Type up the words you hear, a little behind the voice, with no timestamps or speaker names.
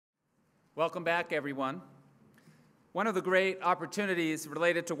Welcome back, everyone. One of the great opportunities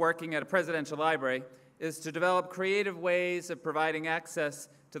related to working at a presidential library is to develop creative ways of providing access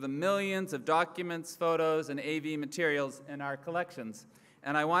to the millions of documents, photos, and AV materials in our collections.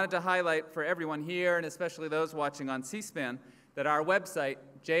 And I wanted to highlight for everyone here, and especially those watching on C-SPAN, that our website,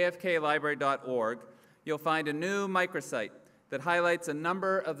 jfklibrary.org, you'll find a new microsite that highlights a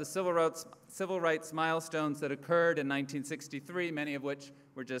number of the civil rights milestones that occurred in 1963, many of which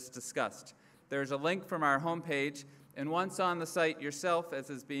were just discussed. There's a link from our homepage, and once on the site yourself, as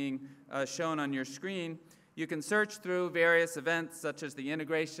is being shown on your screen, you can search through various events such as the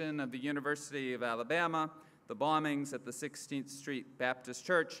integration of the University of Alabama, the bombings at the 16th Street Baptist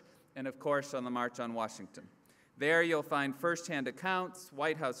Church, and of course on the March on Washington. There you'll find firsthand accounts,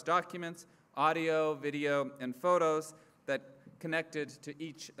 White House documents, audio, video, and photos that connected to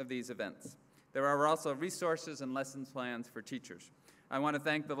each of these events. There are also resources and lessons plans for teachers. I want to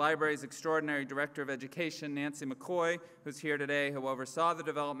thank the library's extraordinary Director of Education, Nancy McCoy, who's here today, who oversaw the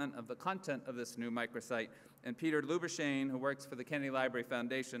development of the content of this new microsite, and Peter Lubershane, who works for the Kennedy Library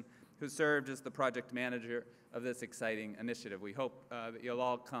Foundation, who served as the project manager of this exciting initiative. We hope that you'll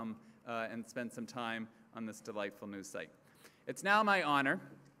all come and spend some time on this delightful new site. It's now my honor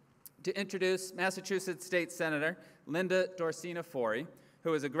to introduce Massachusetts State Senator Linda Dorsina-Forey,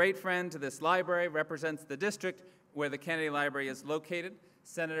 who is a great friend to this library, represents the district where the Kennedy Library is located.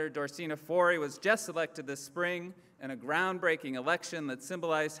 Senator Dorsina-Forey was just elected this spring in a groundbreaking election that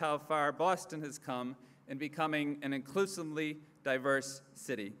symbolized how far Boston has come in becoming an inclusively diverse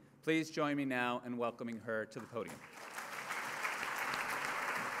city. Please join me now in welcoming her to the podium.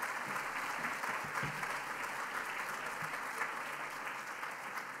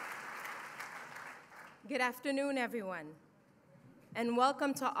 Good afternoon, everyone, and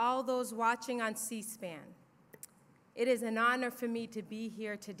welcome to all those watching on C-SPAN. It is an honor for me to be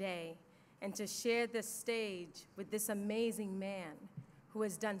here today and to share this stage with this amazing man who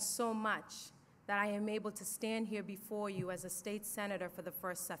has done so much that I am able to stand here before you as a state senator for the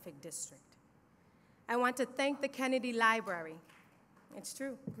 1st Suffolk District. I want to thank the Kennedy Library. It's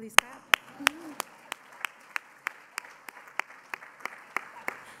true, please clap.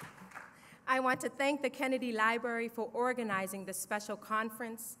 I want to thank the Kennedy Library for organizing this special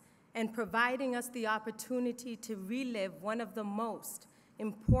conference and providing us the opportunity to relive one of the most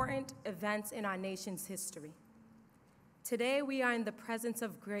important events in our nation's history. Today, we are in the presence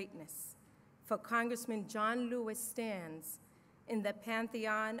of greatness, for Congressman John Lewis stands in the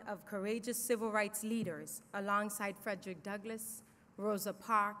pantheon of courageous civil rights leaders alongside Frederick Douglass, Rosa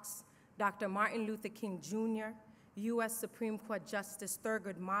Parks, Dr. Martin Luther King Jr., U.S. Supreme Court Justice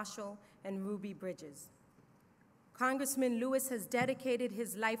Thurgood Marshall, and Ruby Bridges. Congressman Lewis has dedicated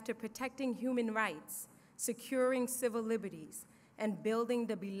his life to protecting human rights, securing civil liberties, and building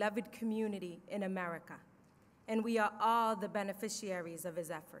the beloved community in America. And we are all the beneficiaries of his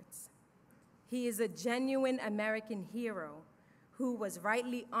efforts. He is a genuine American hero who was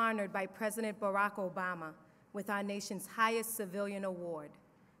rightly honored by President Barack Obama with our nation's highest civilian award,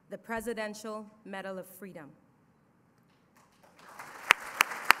 the Presidential Medal of Freedom.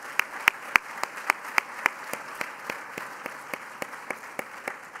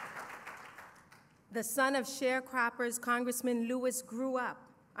 The son of sharecroppers, Congressman Lewis grew up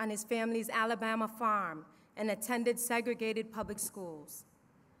on his family's Alabama farm and attended segregated public schools.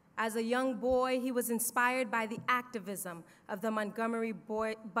 As a young boy, he was inspired by the activism of the Montgomery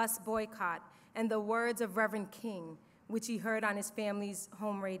bus boycott and the words of Reverend King, which he heard on his family's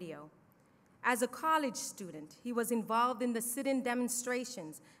home radio. As a college student, he was involved in the sit-in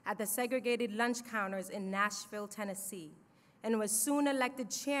demonstrations at the segregated lunch counters in Nashville, Tennessee, and was soon elected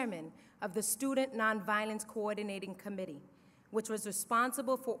chairman of the Student Nonviolence Coordinating Committee, which was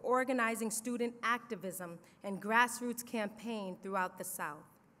responsible for organizing student activism and grassroots campaign throughout the South.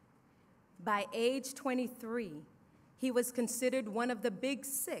 By age 23, he was considered one of the Big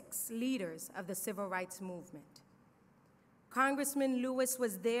Six leaders of the civil rights movement. Congressman Lewis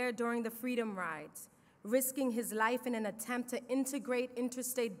was there during the Freedom Rides, risking his life in an attempt to integrate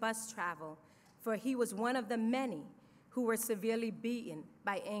interstate bus travel, for he was one of the many who were severely beaten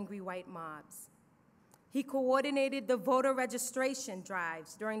by angry white mobs. He coordinated the voter registration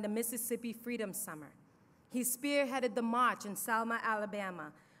drives during the Mississippi Freedom Summer. He spearheaded the march in Selma,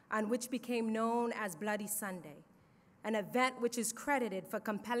 Alabama, on which became known as Bloody Sunday, an event which is credited for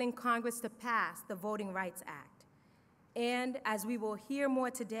compelling Congress to pass the Voting Rights Act. And as we will hear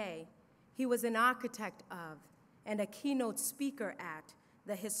more today, he was an architect of and a keynote speaker at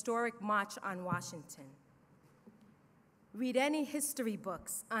the historic March on Washington. Read any history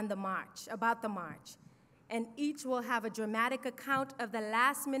books on the march, about the march, and each will have a dramatic account of the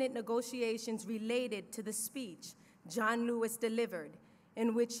last-minute negotiations related to the speech John Lewis delivered,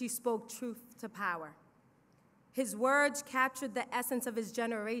 in which he spoke truth to power. His words captured the essence of his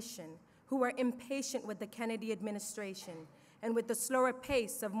generation, who were impatient with the Kennedy administration and with the slower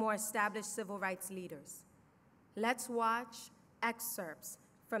pace of more established civil rights leaders. Let's watch excerpts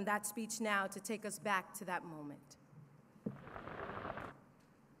from that speech now to take us back to that moment.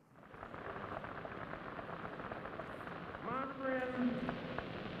 My friends,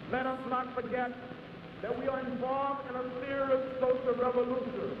 let us not forget that we are involved in a serious social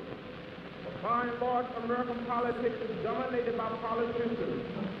revolution. By and large, American politics is dominated by politicians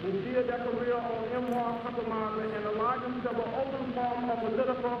who build their career on immoral compromise and allow themselves an open form of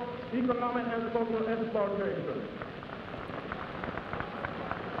political, economic, and social exploitation.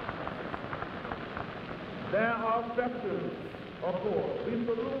 There are exceptions, of course. We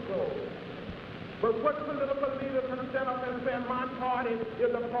salute those. But what political leader can stand up and say, my party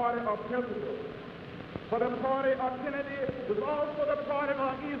is a party of principle? For the party of Kennedy is also the party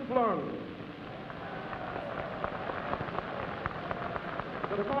of East London.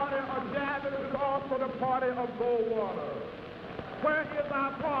 The party of Javits is also the party of Goldwater. Where is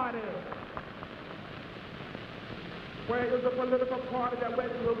our party? Where is the political party that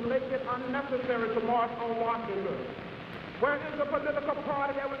will make it unnecessary to march on Washington? Where is the political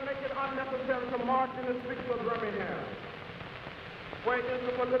party that would make it unnecessary to march in the streets of Birmingham? Where is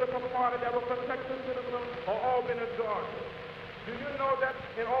the political party that will protect the citizens of Albany, Georgia? Do you know that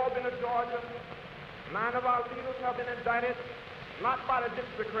in Albany, Georgia, 9 of our leaders have been indicted, not by the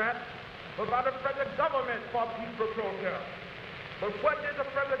Districrats, but by the federal government for peaceful protest? But what did the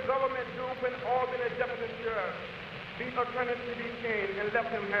federal government do when Albany Deputy Sheriff beat Attorney C.D. King and left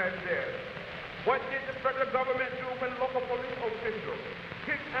him half dead? What did the federal government do when local police officials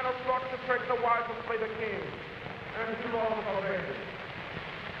kicked and assaulted the wife of Slater King and two of her babies?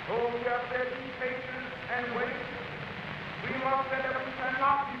 Oh, we have said be patient and wait. We must say that we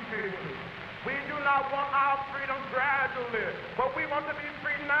cannot be patient. We do not want our freedom gradually, but we want to be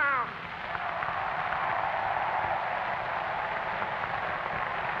free now.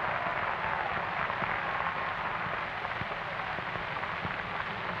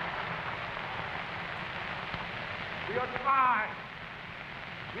 We are tired.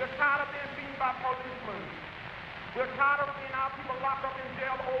 We are tired of being beaten by policemen. We are tired of seeing our people locked up in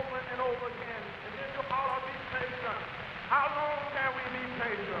jail over and over again. And then you all are be patient. How long can we be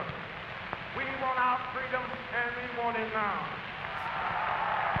patient? We want our freedom, and we want it now.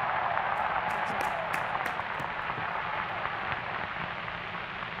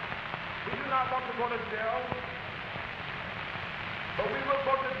 We do not want to go to jail, but we will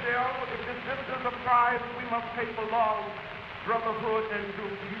go to jail if this is the price we must pay for love, brotherhood, and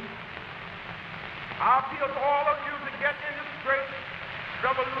true peace. I appeal to all of you to get in this great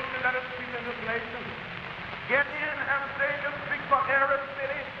revolution that is sweeping this nation. Get in and say this speak for every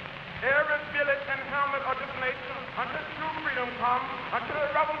city, every village and hamlet of this nation until true freedom comes, until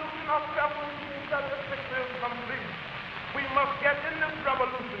the revolution of 1776 is complete. We must get in this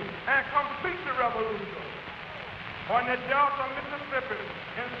revolution and complete the revolution. On the Delta, Mississippi,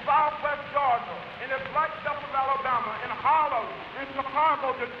 in Southwest Georgia, in the Black Belt of Alabama, in Harlem, in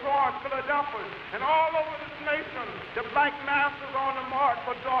Chicago, Detroit, Philadelphia, and all over this nation, the black masses are on the march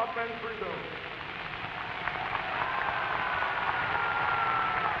for jobs and freedom.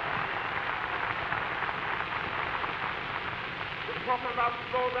 Talking about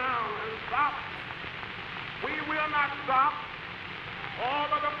slow down and stop. We will not stop. All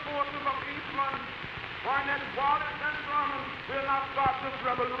of the forces of Eastland, Barnett, Wallace, and Drummond will not stop this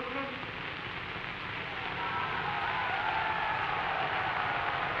revolution.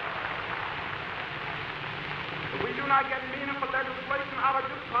 If we do not get meaningful legislation out of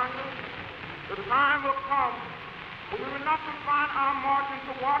this Congress, the time will come when we will not confine our marching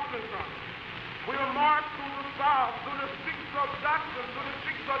to Washington. We will march through the South, through the streets of Jackson, through the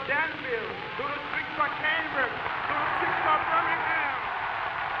streets of Danville, through the streets of Cambridge, through the streets of Birmingham.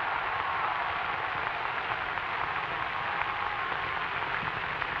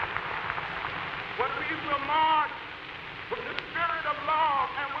 But we will march with the spirit of love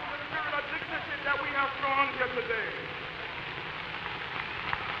and with the spirit of dignity that we have shown here today.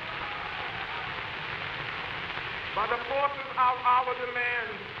 By the forces of our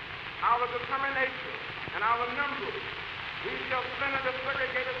demands, our determination, and our numbers, we shall splinter the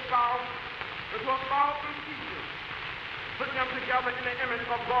segregated South into 1,000 pieces, put them together in the image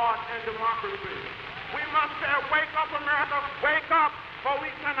of God and democracy. We must say, wake up, America, wake up, for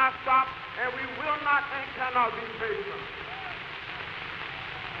we cannot stop, and we will not and cannot be patient.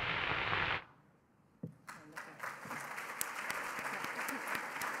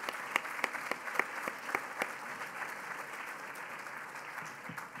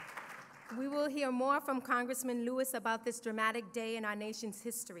 We will hear more from Congressman Lewis about this dramatic day in our nation's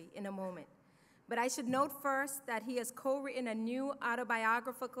history in a moment. But I should note first that he has co-written a new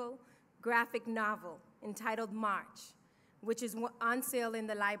autobiographical graphic novel entitled March, which is on sale in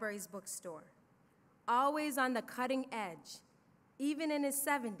the library's bookstore. Always on the cutting edge, even in his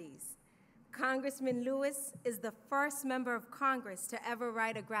 70s, Congressman Lewis is the first member of Congress to ever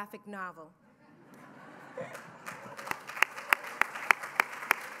write a graphic novel.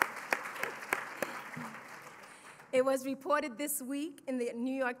 It was reported this week in the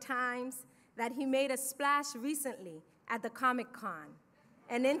New York Times that he made a splash recently at the Comic-Con,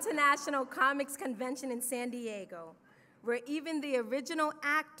 an international comics convention in San Diego, where even the original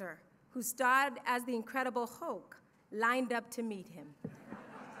actor who starred as the Incredible Hulk lined up to meet him.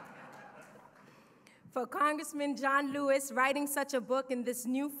 For Congressman John Lewis, writing such a book in this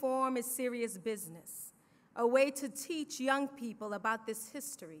new form is serious business, a way to teach young people about this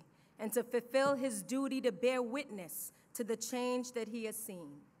history and to fulfill his duty to bear witness to the change that he has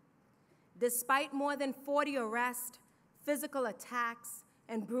seen. Despite more than 40 arrests, physical attacks,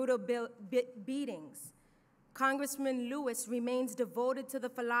 and brutal beatings, Congressman Lewis remains devoted to the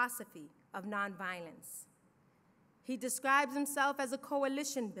philosophy of nonviolence. He describes himself as a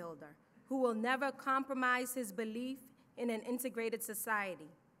coalition builder who will never compromise his belief in an integrated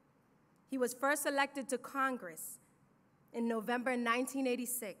society. He was first elected to Congress in November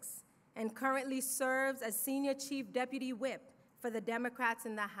 1986 and currently serves as Senior Chief Deputy Whip for the Democrats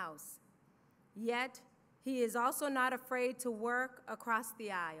in the House. Yet, he is also not afraid to work across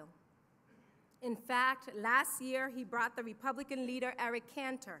the aisle. In fact, last year, he brought the Republican leader Eric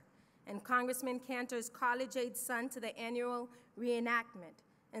Cantor and Congressman Cantor's college-age son to the annual reenactment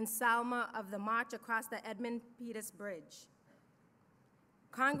in Selma of the march across the Edmund Pettus Bridge.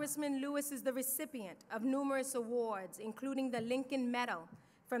 Congressman Lewis is the recipient of numerous awards, including the Lincoln Medal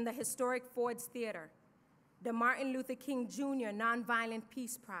from the historic Ford's Theater, the Martin Luther King Jr. Nonviolent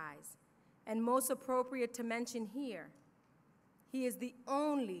Peace Prize, and most appropriate to mention here, he is the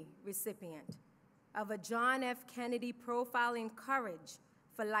only recipient of a John F. Kennedy Profile in Courage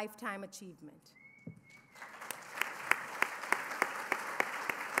for Lifetime Achievement.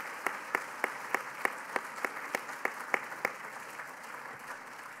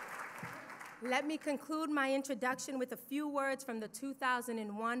 Let me conclude my introduction with a few words from the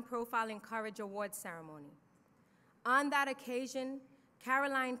 2001 Profile in Courage Awards ceremony. On that occasion,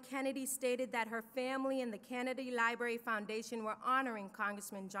 Caroline Kennedy stated that her family and the Kennedy Library Foundation were honoring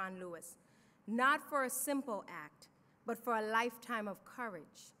Congressman John Lewis, not for a simple act, but for a lifetime of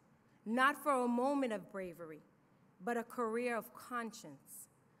courage, not for a moment of bravery, but a career of conscience.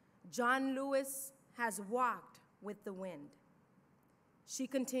 John Lewis has walked with the wind. She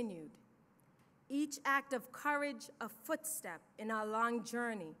continued, each act of courage a footstep in our long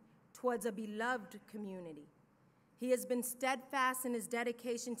journey towards a beloved community. He has been steadfast in his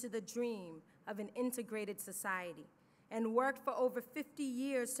dedication to the dream of an integrated society and worked for over 50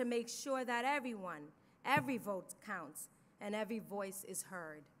 years to make sure that everyone, every vote counts, and every voice is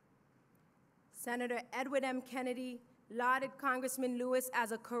heard. Senator Edward M. Kennedy lauded Congressman Lewis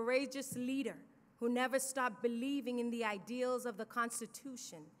as a courageous leader who never stopped believing in the ideals of the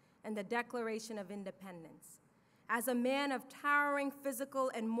Constitution and the Declaration of Independence, as a man of towering physical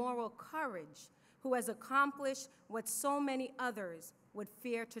and moral courage who has accomplished what so many others would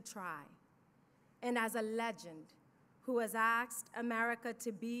fear to try, and as a legend who has asked America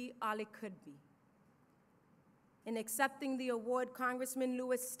to be all it could be. In accepting the award, Congressman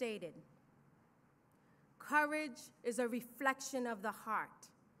Lewis stated, "Courage is a reflection of the heart.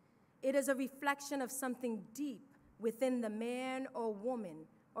 It is a reflection of something deep within the man or woman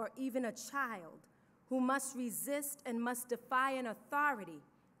or even a child who must resist and must defy an authority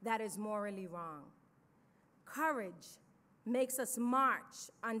that is morally wrong. Courage makes us march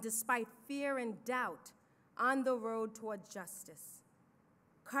on despite fear and doubt on the road toward justice.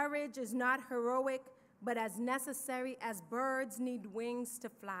 Courage is not heroic, but as necessary as birds need wings to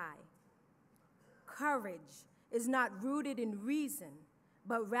fly. Courage is not rooted in reason,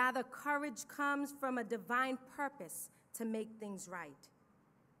 but rather courage comes from a divine purpose to make things right.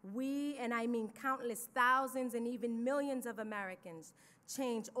 We, and I mean countless thousands and even millions of Americans,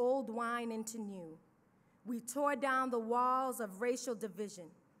 changed old wine into new. We tore down the walls of racial division.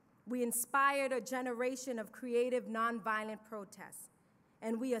 We inspired a generation of creative, nonviolent protests,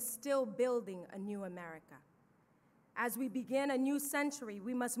 and we are still building a new America. As we begin a new century,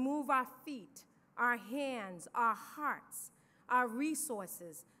 we must move our feet, our hands, our hearts, our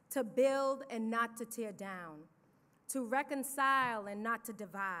resources to build and not to tear down, to reconcile and not to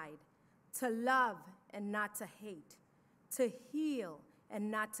divide, to love and not to hate, to heal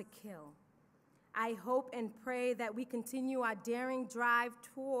and not to kill, I hope and pray that we continue our daring drive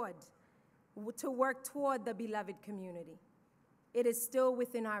to work toward the beloved community. It is still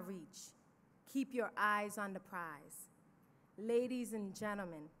within our reach. Keep your eyes on the prize. Ladies and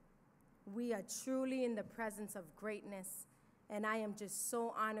gentlemen, we are truly in the presence of greatness, and I am just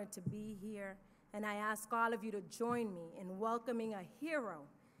so honored to be here, and I ask all of you to join me in welcoming a hero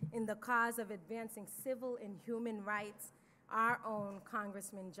in the cause of advancing civil and human rights, our own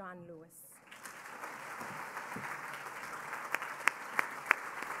Congressman John Lewis.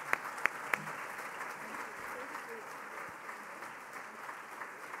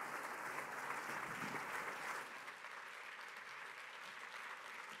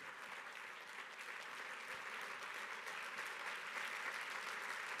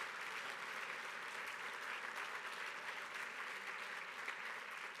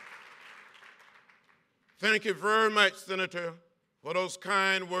 Thank you very much, Senator, for those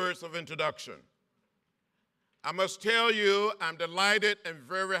kind words of introduction. I must tell you, I'm delighted and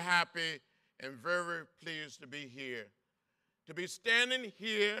very happy and very pleased to be here, to be standing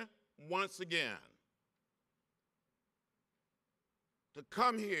here once again, to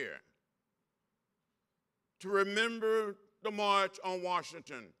come here, to remember the March on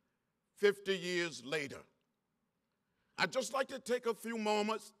Washington 50 years later. I'd just like to take a few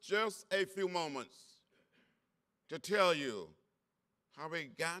moments, just a few moments, to tell you how we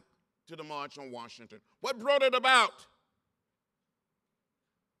got to the March on Washington, what brought it about.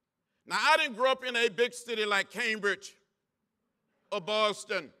 Now, I didn't grow up in a big city like Cambridge or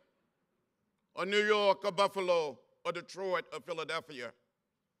Boston or New York or Buffalo or Detroit or Philadelphia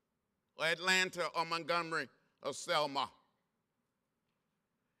or Atlanta or Montgomery or Selma.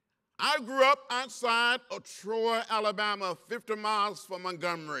 I grew up outside of Troy, Alabama, 50 miles from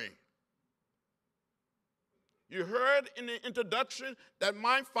Montgomery. You heard in the introduction that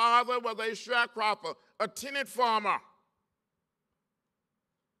my father was a sharecropper, a tenant farmer.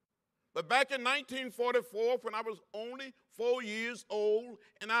 But back in 1944, when I was only 4 years old,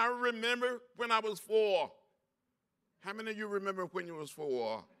 and I remember when I was 4. How many of you remember when you was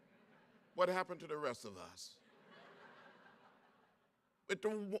 4? What happened to the rest of us? With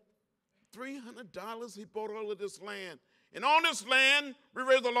the $300, he bought all of this land. And on this land, we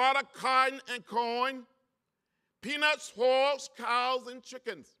raised a lot of cotton and corn, peanuts, hogs, cows, and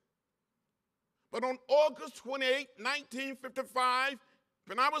chickens. But on August 28, 1955,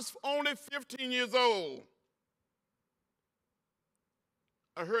 when I was only 15 years old,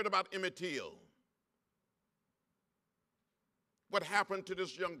 I heard about Emmett Till. What happened to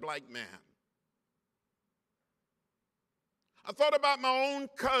this young black man? I thought about my own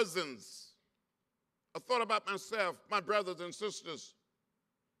cousins. I thought about myself, my brothers and sisters.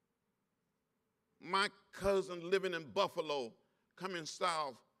 My cousin living in Buffalo, coming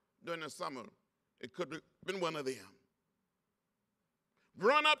south during the summer. It could have been one of them.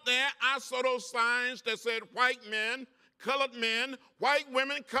 Growing up there, I saw those signs that said white men, colored men, white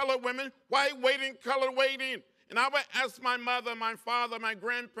women, colored women, white waiting, colored waiting. And I would ask my mother, my father, my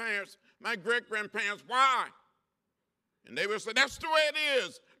grandparents, my great-grandparents, why? And they would say, that's the way it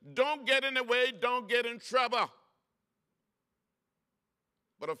is. Don't get in the way, don't get in trouble.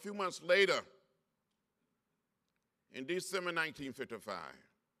 But a few months later, in December 1955,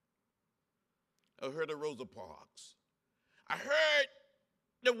 I heard of Rosa Parks. I heard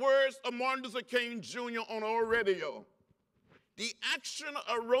the words of Martin Luther King Jr. on our radio. The action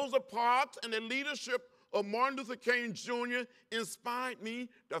of Rosa Parks and the leadership of Martin Luther King Jr. inspired me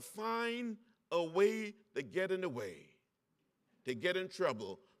to find a way to get in the way, to get in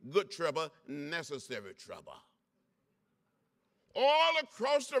trouble, good trouble, necessary trouble. All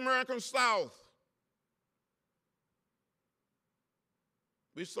across the American South,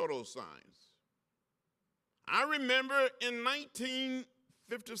 we saw those signs. I remember in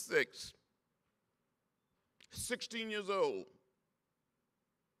 1956, 16 years old,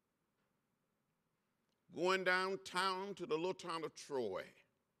 going downtown to the little town of Troy,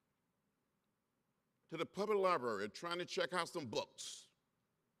 to the public library, trying to check out some books,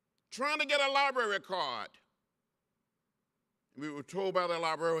 trying to get a library card. We were told by the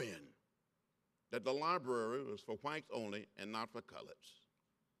librarian that the library was for whites only and not for coloreds.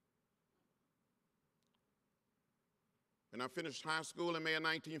 When I finished high school in May of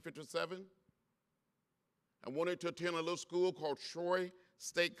 1957, I wanted to attend a little school called Troy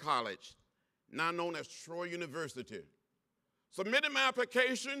State College, now known as Troy University. Submitted my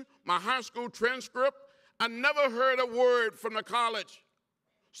application, my high school transcript. I never heard a word from the college.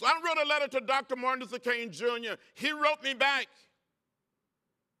 So I wrote a letter to Dr. Martin Luther King Jr. He wrote me back.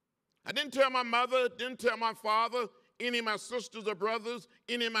 I didn't tell my mother, didn't tell my father, any of my sisters or brothers,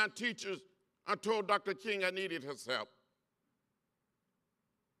 any of my teachers. I told Dr. King I needed his help.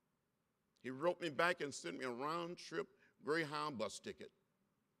 He wrote me back and sent me a round-trip Greyhound bus ticket.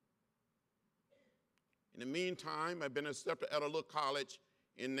 In the meantime, I've been accepted at a little college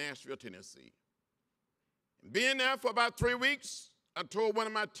in Nashville, Tennessee. Being there for about 3 weeks, I told one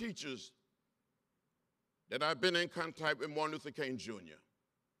of my teachers that I've been in contact with Martin Luther King Jr.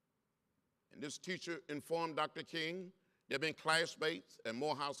 And this teacher informed Dr. King, they've been classmates at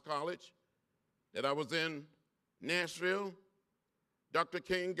Morehouse College, that I was in Nashville. Dr.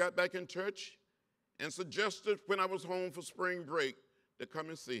 King got back in touch and suggested when I was home for spring break to come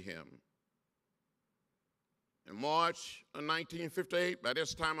and see him. In March of 1958, by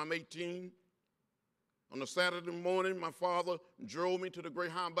this time I'm 18, on a Saturday morning, my father drove me to the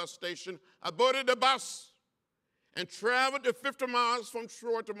Greyhound bus station. I boarded the bus and traveled the 50 miles from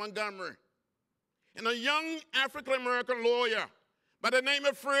Troy to Montgomery. And a young African-American lawyer by the name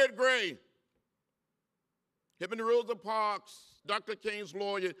of Fred Gray, him and Rosa Parks, Dr. King's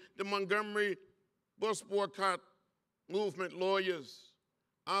lawyer, the Montgomery bus boycott movement lawyers,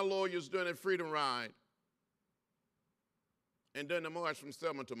 our lawyers during the Freedom Ride, and during the march from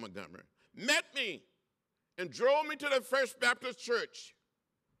Selma to Montgomery, met me and drove me to the First Baptist Church,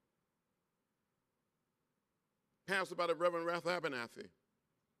 pastored by the Reverend Ralph Abernathy,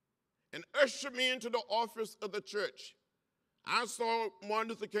 and ushered me into the office of the church. I saw Martin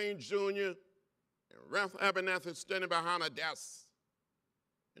Luther King Jr. and Ralph Abernathy standing behind a desk.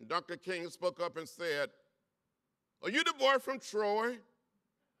 And Dr. King spoke up and said, "Are you the boy from Troy?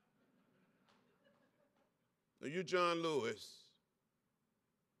 Are you John Lewis?"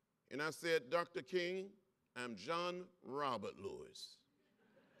 And I said, "Dr. King, I'm John Robert Lewis."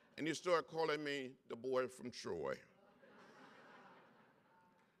 And he started calling me the boy from Troy.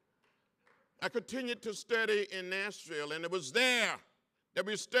 I continued to study in Nashville, and it was there that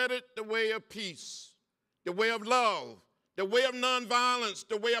we studied the way of peace, the way of love, the way of nonviolence,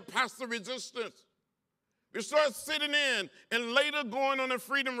 the way of passive resistance. We started sitting in and later going on a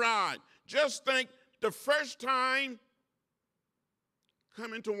Freedom Ride. Just think, the first time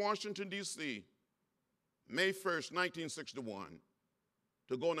coming to Washington, D.C., May 1st, 1961,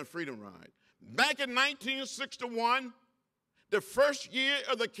 to go on a Freedom Ride. Back in 1961, the first year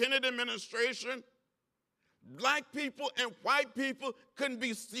of the Kennedy administration, black people and white people couldn't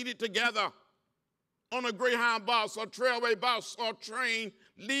be seated together on a Greyhound bus or Trailway bus or train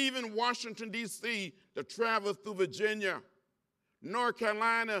leaving Washington, D.C. to travel through Virginia, North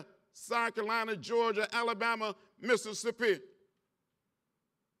Carolina, South Carolina, Georgia, Alabama, Mississippi,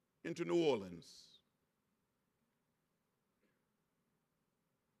 into New Orleans.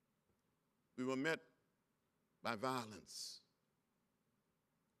 We were met by violence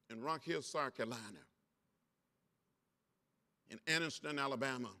in Rock Hill, South Carolina, in Anniston,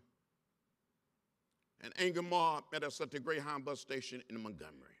 Alabama. An angry mob met us at the Greyhound bus station in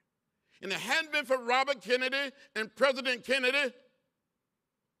Montgomery. And it hadn't been for Robert Kennedy and President Kennedy,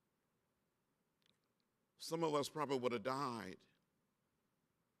 some of us probably would have died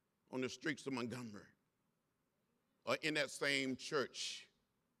on the streets of Montgomery or in that same church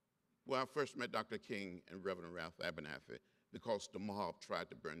where I first met Dr. King and Reverend Ralph Abernathy, because the mob tried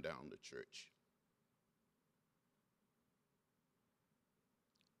to burn down the church.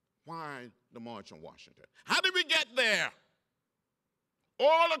 Why the March on Washington? How did we get there?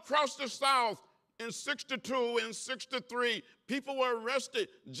 All across the South in 62 and 63, people were arrested,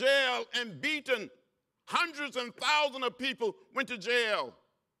 jailed, and beaten. Hundreds and thousands of people went to jail.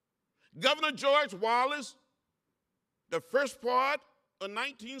 Governor George Wallace, the first part of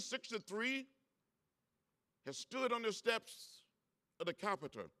 1963, has stood on the steps of the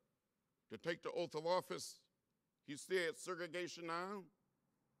Capitol to take the oath of office. He said, "Segregation now,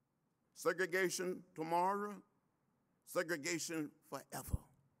 segregation tomorrow, segregation forever."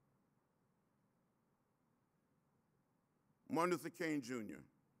 Martin Luther King Jr.,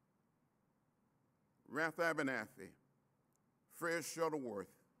 Ralph Abernathy, Fred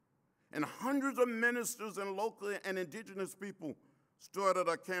Shuttleworth, and hundreds of ministers and local and indigenous people started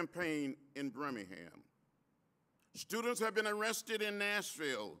a campaign in Birmingham. Students have been arrested in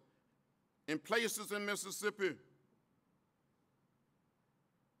Nashville, in places in Mississippi.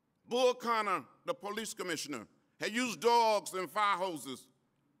 Bull Connor, the police commissioner, had used dogs and fire hoses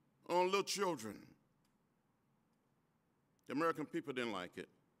on little children. The American people didn't like it.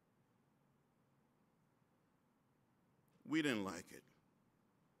 We didn't like it.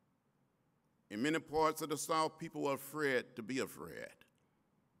 In many parts of the South, people were afraid to be afraid.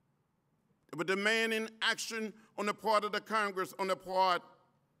 They were demanding action on the part of the Congress, on the part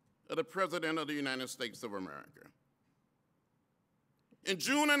of the President of the United States of America. In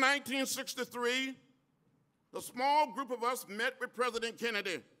June of 1963, a small group of us met with President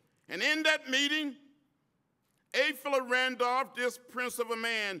Kennedy. And in that meeting, A. Philip Randolph, this prince of a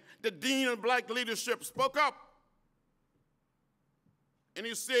man, the dean of black leadership, spoke up. And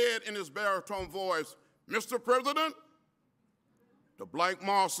he said in his baritone voice, "Mr. President, the black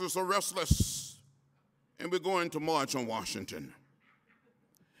masses are restless, and we're going to march on Washington."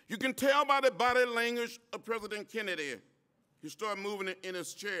 You can tell by the body language of President Kennedy. He started moving in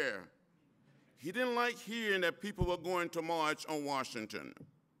his chair. He didn't like hearing that people were going to march on Washington.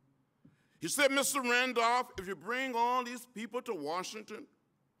 He said, "Mr. Randolph, if you bring all these people to Washington,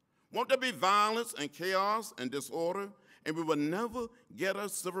 won't there be violence and chaos and disorder, and we will never get a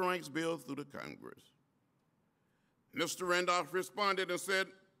civil rights bill through the Congress?" Mr. Randolph responded and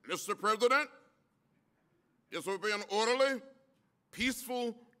said, "Mr. President, this will be an orderly,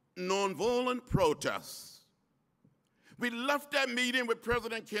 peaceful, nonviolent protest." We left that meeting with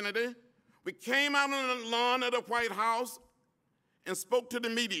President Kennedy. We came out on the lawn of the White House and spoke to the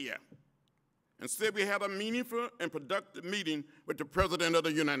media and said we had a meaningful and productive meeting with the President of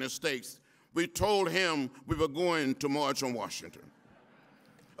the United States. We told him we were going to march on Washington.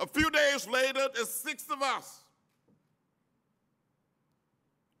 A few days later, there's 6 of us,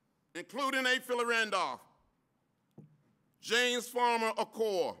 including A. Philip Randolph, James Farmer of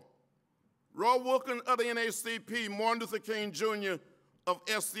CORE, Roy Wilkins of the NAACP, Martin Luther King Jr. of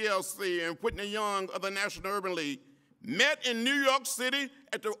SCLC, and Whitney Young of the National Urban League, met in New York City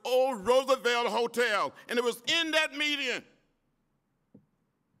at the old Roosevelt Hotel. And it was in that meeting,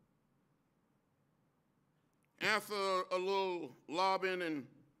 after a little lobbying and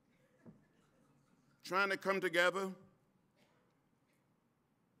trying to come together,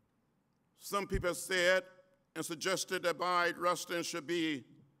 some people said and suggested that Boyd Rustin should be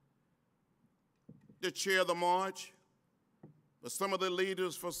the chair of the march, but some of the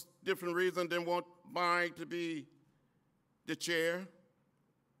leaders, for different reasons, didn't want Boyd to be the chair.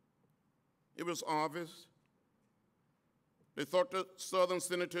 It was obvious. They thought the Southern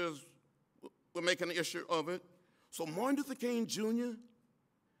senators were making an issue of it. So Martin Luther King Jr.,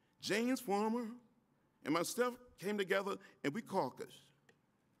 James Farmer, and myself came together and we caucused.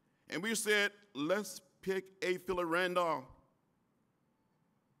 And we said, let's pick A. Philip Randolph.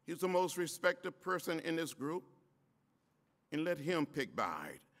 He's the most respected person in this group, and let him pick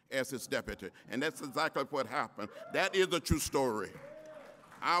Boyd as his deputy. And that's exactly what happened. That is a true story.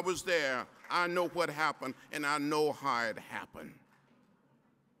 I was there. I know what happened, and I know how it happened.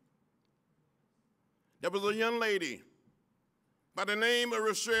 There was a young lady by the name of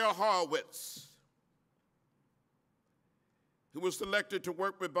Rochelle Horowitz who was selected to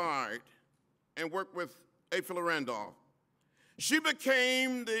work with Boyd and work with A. Philip Randolph. She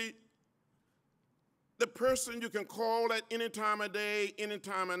became the person you can call at any time of day, any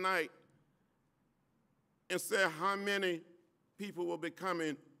time of night, and say how many people will be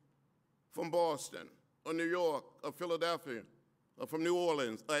coming from Boston, or New York, or Philadelphia, or from New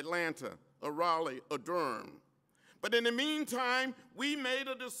Orleans, or Atlanta, or Raleigh, or Durham. But in the meantime, we made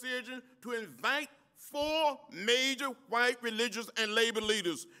a decision to invite 4 major white religious and labor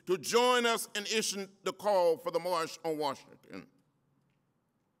leaders to join us in issuing the call for the March on Washington,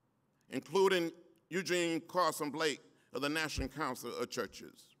 including Eugene Carson Blake of the National Council of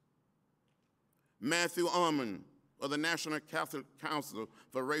Churches, Matthew Almond of the National Catholic Council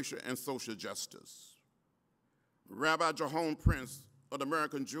for Racial and Social Justice, Rabbi Jehon Prince of the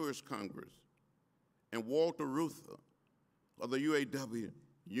American Jewish Congress, and Walter Reuther of the UAW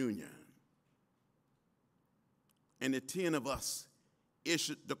Union. And the 10 of us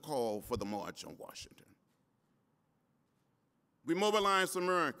issued the call for the March on Washington. We mobilized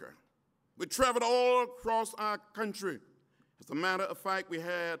America. We traveled all across our country. As a matter of fact, we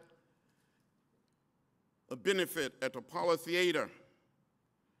had a benefit at the Apollo Theater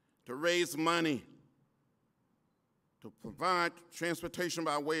to raise money to provide transportation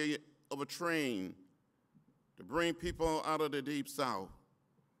by way of a train to bring people out of the Deep South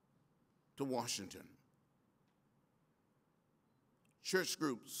to Washington. Church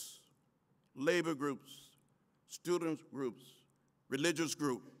groups, labor groups, student groups, religious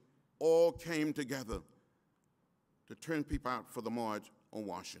groups, all came together to turn people out for the March on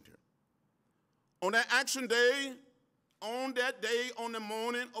Washington. On that action day, on the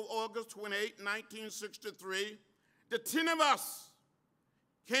morning of August 28, 1963, the 10 of us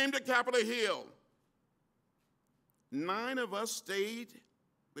came to Capitol Hill. 9 of us stayed.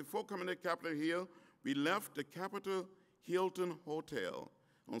 Before coming to Capitol Hill, we left the Capitol Hilton Hotel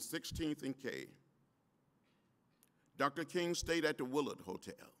on 16th and K. Dr. King stayed at the Willard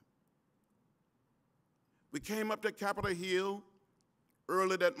Hotel. We came up to Capitol Hill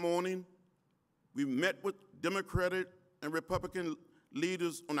early that morning. We met with Democratic and Republican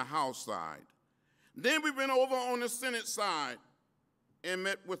leaders on the House side. Then we went over on the Senate side and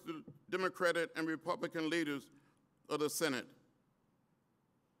met with the Democratic and Republican leaders of the Senate.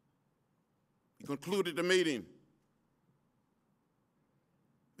 We concluded the meeting.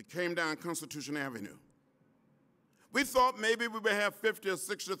 We came down Constitution Avenue. We thought maybe we would have 50 or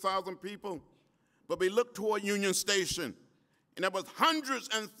 60,000 people, but we looked toward Union Station, and there was hundreds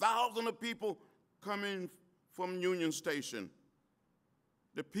and thousands of people coming from Union Station.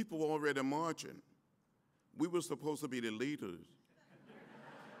 The people were already marching. We were supposed to be the leaders.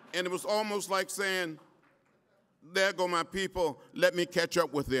 And it was almost like saying, there go my people, let me catch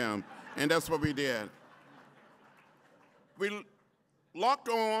up with them. And that's what we did. We locked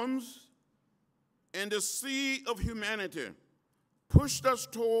arms, and the sea of humanity pushed us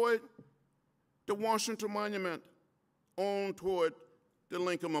toward the Washington Monument, on toward the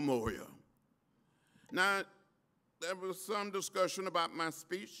Lincoln Memorial. Now, there was some discussion about my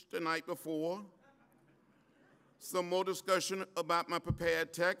speech the night before, some more discussion about my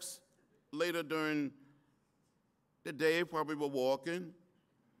prepared text later during the day while we were walking.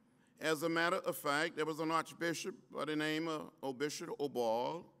 As a matter of fact, there was an archbishop by the name of Bishop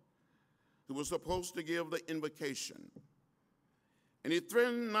Obal who was supposed to give the invocation. And he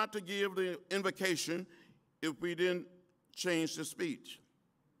threatened not to give the invocation if we didn't change the speech.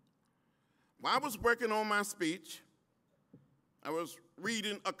 While I was working on my speech, I was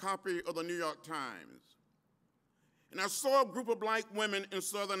reading a copy of the New York Times. And I saw a group of black women in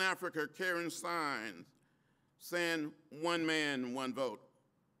Southern Africa carrying signs saying, "One man, one vote."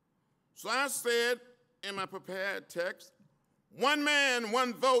 So I said in my prepared text, "One man,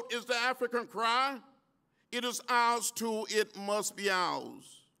 one vote is the African cry. It is ours too, it must be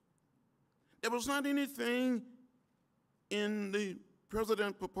ours." There was not anything in the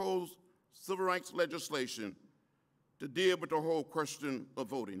president proposed civil rights legislation to deal with the whole question of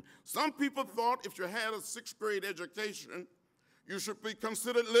voting. Some people thought if you had a 6th grade education, you should be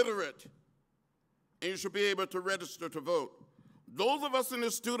considered literate, and you should be able to register to vote. Those of us in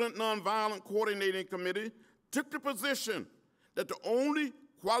the Student Nonviolent Coordinating Committee took the position that the only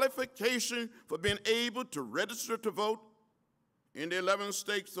qualification for being able to register to vote in the 11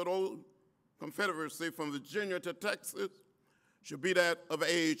 states of the old Confederacy, from Virginia to Texas, should be that of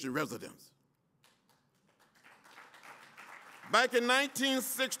age and residence. Back in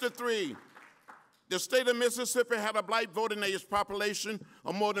 1963, the state of Mississippi had a black voting age population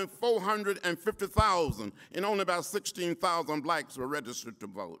of more than 450,000, and only about 16,000 blacks were registered to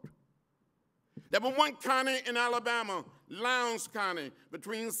vote. There was one county in Alabama, Lowndes County,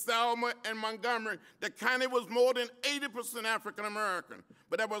 between Selma and Montgomery. The county was more than 80% African American,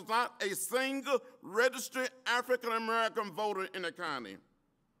 but there was not a single registered African American voter in the county.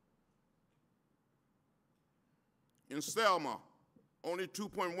 In Selma, only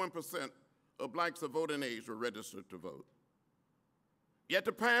 2.1% of blacks of voting age were registered to vote. Yet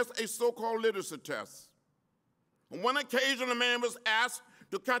to pass a so-called literacy test, on one occasion a man was asked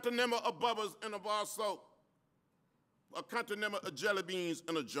to count the number of bubbles in a bar of soap, or count the number of jelly beans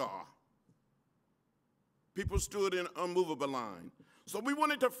in a jar. People stood in unmovable line. So we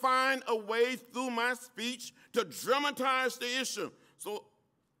wanted to find a way through my speech to dramatize the issue. So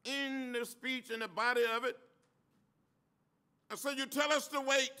in the speech, in the body of it, I said, you tell us to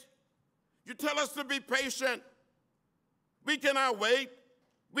wait. You tell us to be patient. We cannot wait.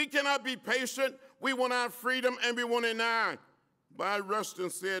 We cannot be patient. We want our freedom, and we want it now. Bob Rustin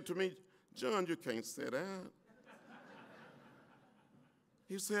said to me, "John, you can't say that."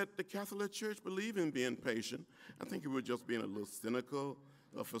 He said, the Catholic Church believes in being patient. I think he was just being a little cynical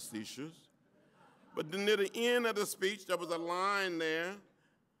or facetious. But then near the end of the speech, there was a line there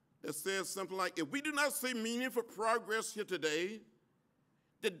that says something like, if we do not see meaningful progress here today,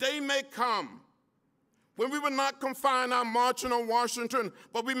 the day may come when we will not confine our marching on Washington,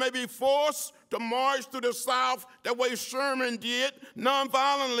 but we may be forced to march through the South the way Sherman did,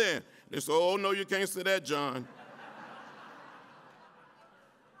 nonviolently. They said, oh, no, you can't say that, John.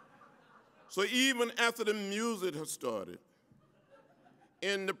 So even after the music had started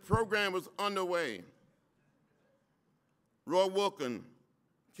and the program was underway, Roy Wilkin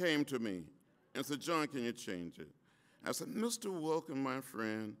came to me and said, John, can you change it? I said, Mr. Wilkin, my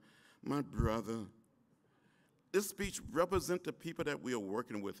friend, my brother, this speech represents the people that we are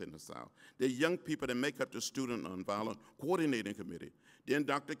working with in the South, the young people that make up the Student Nonviolent Coordinating Committee. Then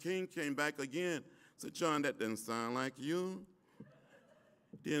Dr. King came back again, said, John, that doesn't sound like you.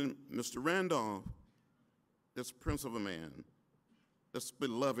 Then Mr. Randolph, this prince of a man, this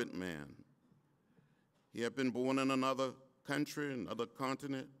beloved man, he had been born in another country, another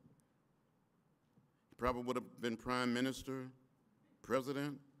continent. He probably would have been prime minister,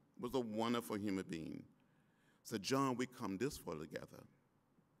 president, was a wonderful human being. Said, John, we come this far together.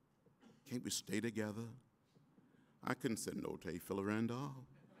 Can't we stay together? I couldn't say no to A. Philip Randolph.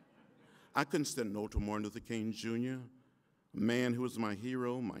 I couldn't say no to Martin Luther King Jr., a man who was my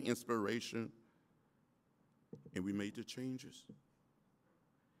hero, my inspiration, and we made the changes.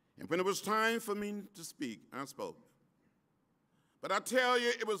 And when it was time for me to speak, I spoke. But I tell you,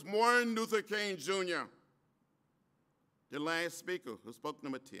 it was Martin Luther King Jr., the last speaker, who spoke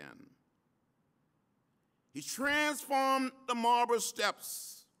number 10. He transformed the marble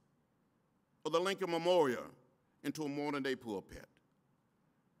steps of the Lincoln Memorial into a modern-day pulpit.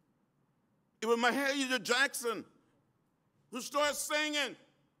 It was Mahalia Jackson who started singing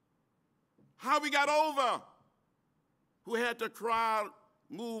How We Got Over, who had the crowd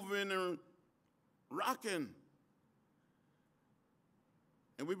moving and rocking.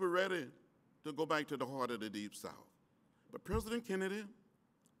 And we were ready to go back to the heart of the Deep South. But President Kennedy,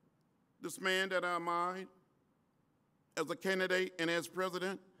 this man that I admired as a candidate and as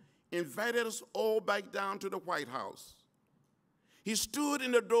president, invited us all back down to the White House. He stood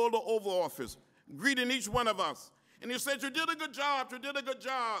in the door of the Oval Office, greeting each one of us. And he said, you did a good job, you did a good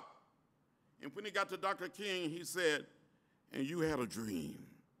job. And when he got to Dr. King, he said, and you had a dream.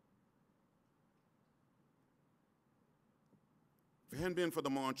 If it hadn't been for the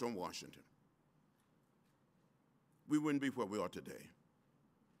March on Washington, we wouldn't be where we are today.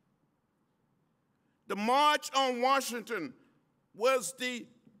 The March on Washington was the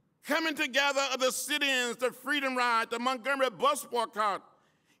coming together of the sit-ins, the Freedom Ride, the Montgomery bus boycott.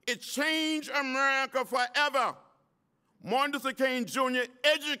 It changed America forever. Martin Luther King Jr.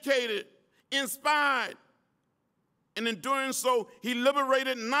 educated, inspired, and in doing so, he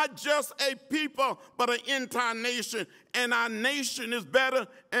liberated not just a people, but an entire nation. And our nation is better,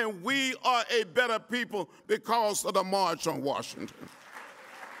 and we are a better people because of the March on Washington.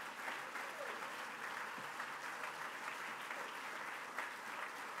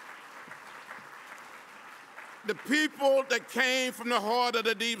 The people that came from the heart of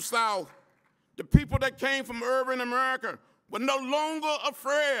the Deep South, the people that came from urban America, were no longer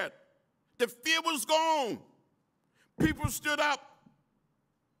afraid. The fear was gone. People stood up.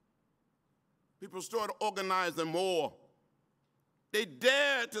 People started organizing more. They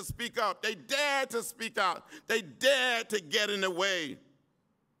dared to speak up. They dared to speak out. They dared to get in the way.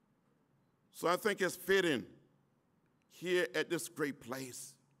 So I think it's fitting here at this great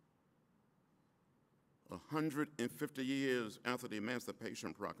place, 150 years after the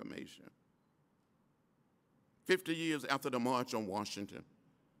Emancipation Proclamation, 50 years after the March on Washington,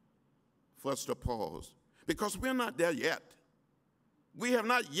 for us to pause. Because we're not there yet. We have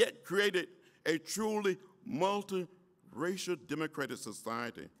not yet created a truly multiracial democratic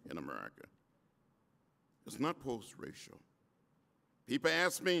society in America. It's not post-racial. People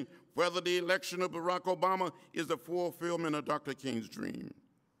ask me whether the election of Barack Obama is the fulfillment of Dr. King's dream.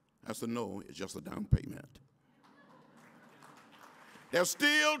 I said, no, it's just a down payment. There's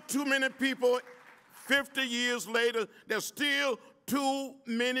still too many people, 50 years later, there's still too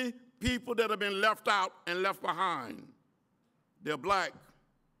many people that have been left out and left behind. They're black,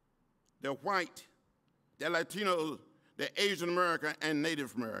 they're white, they're Latino, they're Asian American, and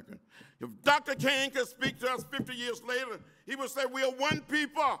Native American. If Dr. King could speak to us 50 years later, he would say, we are one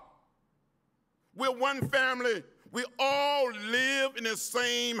people, we're one family, we all live in the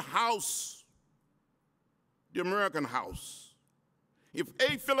same house, the American house. If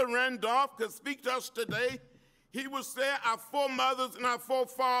A. Philip Randolph could speak to us today, he would say our foremothers and our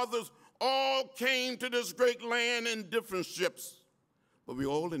forefathers all came to this great land in different ships, but we're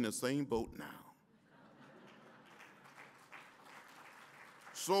all in the same boat now.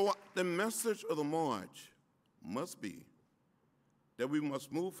 So the message of the march must be that we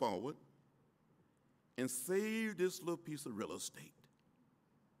must move forward and save this little piece of real estate.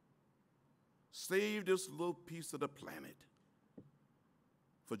 Save this little piece of the planet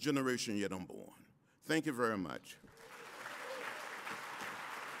for generation yet unborn. Thank you very much.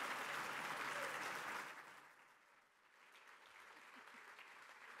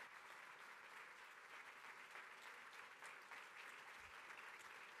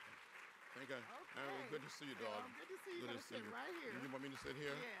 Thank you. Okay. Good to see you, dog. Good to see you. Good to see sit you. right here. You want me to sit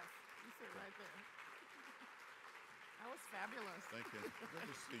here? Yes, you sit right there. That was fabulous. Thank you. Good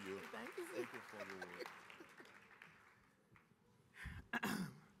to see you. Thank you. Thank you for your work.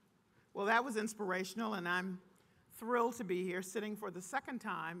 Well, that was inspirational, and I'm thrilled to be here sitting for the second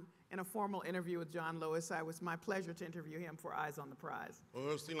time in a formal interview with John Lewis. It was my pleasure to interview him for Eyes on the Prize. Oh,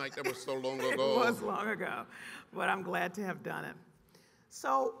 it seemed like that was so long It ago. was long ago, but I'm glad to have done it.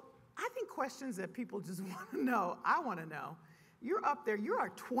 So I think questions that people just want to know, I want to know. You're up there, you are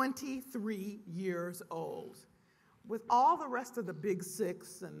 23 years old. With all the rest of the big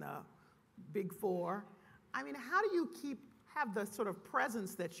six and the big four, I mean, how do you have the sort of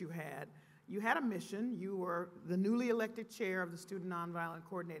presence that you had? You had a mission, you were the newly elected chair of the Student Nonviolent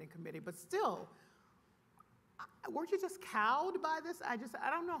Coordinating Committee, but still, weren't you just cowed by this? I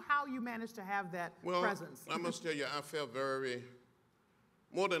don't know how you managed to have that presence. I must tell you, I felt very,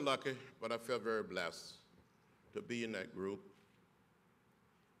 more than lucky, but I felt very blessed to be in that group.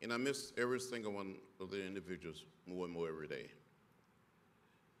 And I miss every single one of the individuals more and more every day.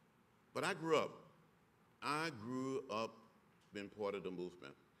 But I grew up being part of the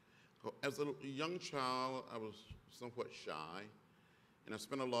movement. As a young child, I was somewhat shy, and I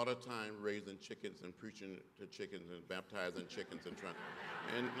spent a lot of time raising chickens and preaching to chickens and baptizing chickens and trying,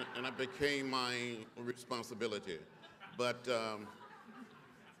 and it became my responsibility. But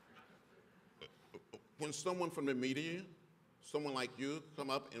when someone from the media, someone like you, come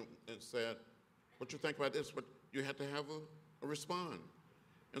up and said, "What you think about this?" But you had to have a response.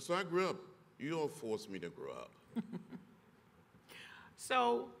 And so I grew up. You all forced me to grow up.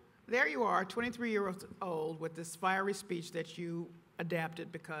 So there you are, 23 years old, with this fiery speech that you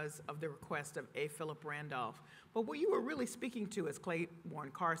adapted because of the request of A. Philip Randolph. But what you were really speaking to, as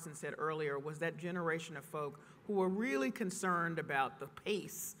Claiborne Carson said earlier, was that generation of folk who were really concerned about the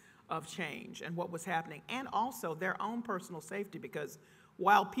pace of change and what was happening, and also their own personal safety, because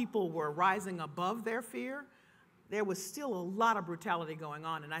while people were rising above their fear, there was still a lot of brutality going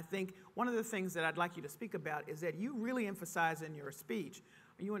on. And I think one of the things that I'd like you to speak about is that you really emphasize in your speech,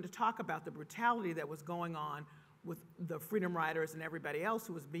 you wanted to talk about the brutality that was going on with the Freedom Riders and everybody else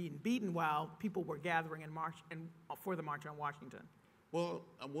who was being beaten while people were gathering for the March on Washington. Well,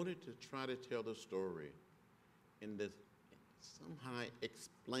 I wanted to try to tell the story and to somehow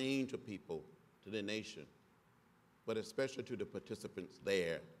explain to people, to the nation, but especially to the participants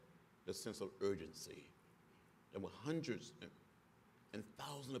there, the sense of urgency. There were hundreds and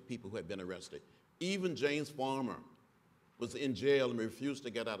thousands of people who had been arrested. Even James Farmer was in jail and refused to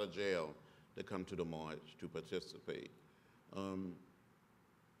get out of jail to come to the march to participate.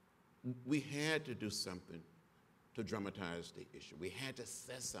 We had to do something to dramatize the issue. We had to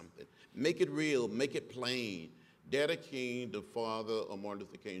say something, make it real, make it plain. Daddy King, the father of Martin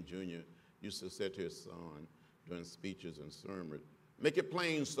Luther King Jr., used to say to his son during speeches and sermons, "Make it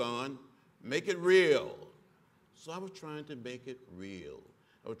plain, son, make it real." So I was trying to make it real.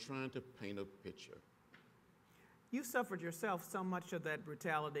 I was trying to paint a picture. You suffered yourself so much of that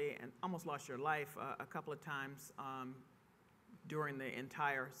brutality and almost lost your life a couple of times during the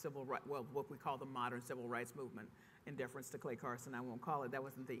entire civil rights, well, what we call the modern civil rights movement. In deference to Clay Carson, I won't call it, that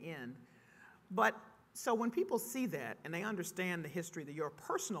wasn't the end. But so when people see that and they understand the history, your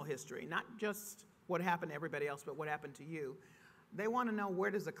personal history, not just what happened to everybody else, but what happened to you, they want to know,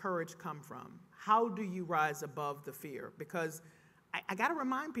 where does the courage come from? How do you rise above the fear? Because I got to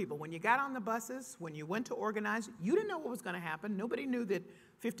remind people, when you got on the buses, when you went to organize, you didn't know what was going to happen. Nobody knew that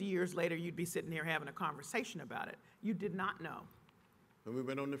 50 years later you'd be sitting here having a conversation about it. You did not know. When we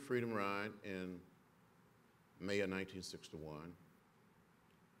went on the Freedom Ride in May of 1961,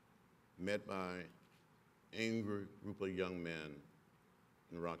 met by an angry group of young men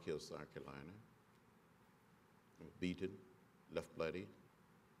in Rock Hill, South Carolina, beaten, left bloody.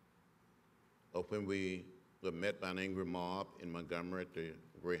 Or when we were met by an angry mob in Montgomery at the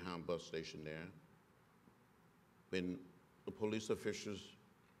Greyhound bus station there, when the police officials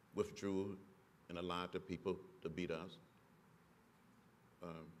withdrew and allowed the people to beat us,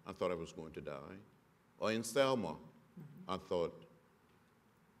 I thought I was going to die. Or in Selma, I thought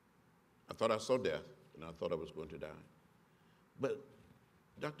I saw death, and I thought I was going to die. But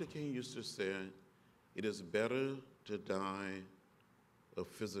Dr. King used to say, it is better to die a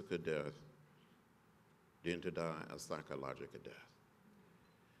physical death than to die a psychological death.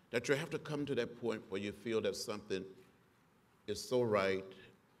 That you have to come to that point where you feel that something is so right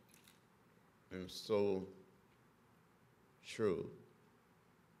and so true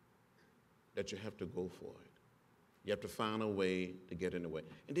that you have to go for it. You have to find a way to get in the way.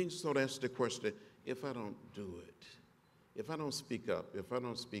 And then so that's the question, if I don't do it, if I don't speak up, if I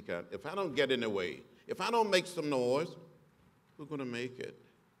don't speak out, if I don't get in the way, if I don't make some noise, who's going to make it?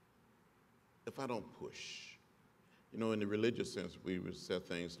 If I don't push. You know, in the religious sense, we would say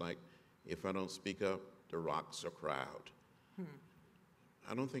things like, if I don't speak up, the rocks will cry out.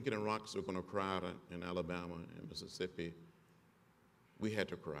 I don't think the rocks are going to cry out in Alabama and Mississippi we had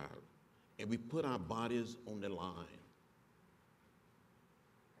to cry out. And we put our bodies on the line.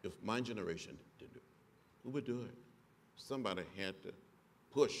 If my generation did it, who would do it? Somebody had to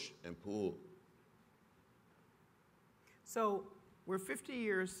push and pull. So we're 50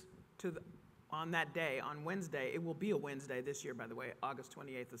 years on that day, on Wednesday. It will be a Wednesday this year, by the way, August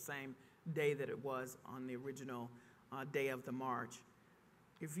 28th, the same day that it was on the original day of the march.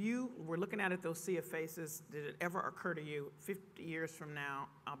 If you were looking out at those sea of faces, did it ever occur to you, 50 years from now,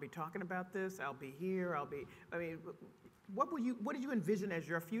 I'll be talking about this, I'll be here, what did you envision as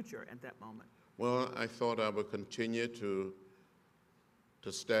your future at that moment? Well, I thought I would continue to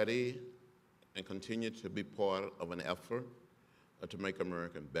study and continue to be part of an effort to make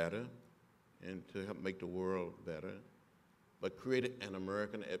America better and to help make the world better, but create an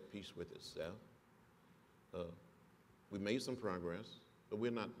America at peace with itself. We made some progress, but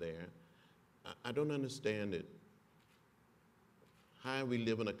we're not there. I don't understand it. How we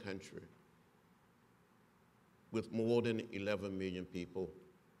live in a country with more than 11 million people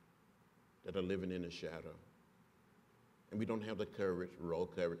that are living in the shadow. And we don't have the courage, raw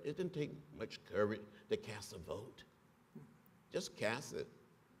courage. It didn't take much courage to cast a vote. Just cast it.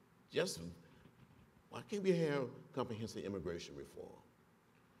 Why can't we have comprehensive immigration reform?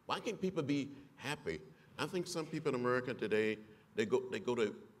 Why can't people be happy? I think some people in America today, they go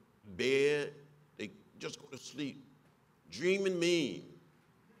to bed, they just go to sleep, dreaming mean.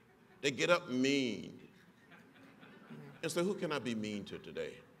 They get up mean. And so who can I be mean to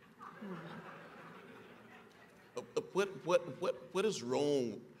today? What is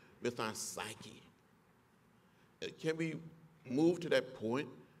wrong with our psyche? Can we move to that point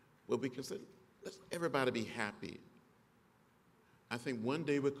where we can say, let's everybody be happy? I think one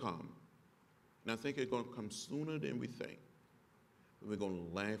day will come, and I think it's going to come sooner than we think. We're going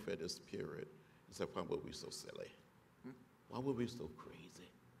to laugh at this period and say, why were we so silly? Why were we so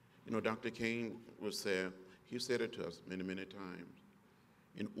crazy? You know, Dr. King he said it to us many, many times.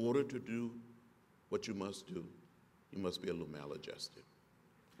 In order to do what you must do, you must be a little maladjusted.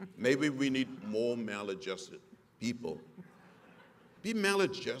 Maybe we need more maladjusted people. Be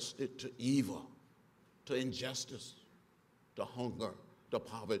maladjusted to evil, to injustice, to hunger, to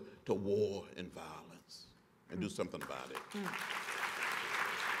poverty, to war and violence, and do something about it.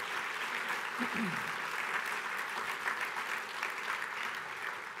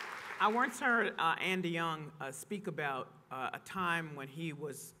 I once heard Andy Young speak about a time when he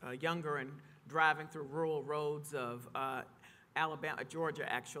was younger and driving through rural roads of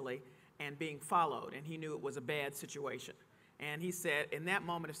Georgia actually, and being followed, and he knew it was a bad situation. And he said, in that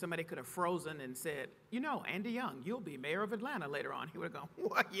moment, if somebody could have frozen and said, you know, Andy Young, you'll be mayor of Atlanta later on, he would have gone,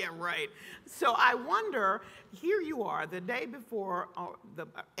 what? Yeah, right. So I wonder, here you are, the day before,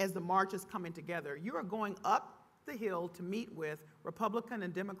 as the march is coming together, you are going up the hill to meet with Republican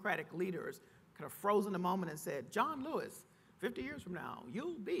and Democratic leaders, could have frozen a moment and said, John Lewis, 50 years from now,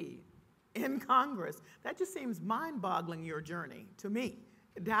 you'll be in Congress. That just seems mind-boggling, your journey, to me.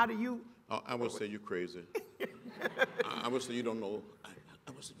 How do you? I would say you're crazy. I would say you don't know.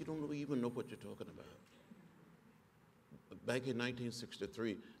 I would say you don't even know what you're talking about. Back in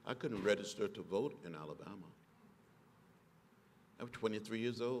 1963, I couldn't register to vote in Alabama. I was 23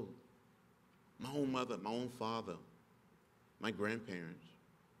 years old. My own mother, my own father, my grandparents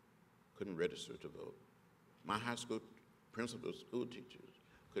couldn't register to vote. My high school principals, school teachers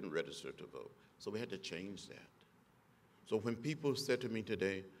couldn't register to vote. So we had to change that. So when people said to me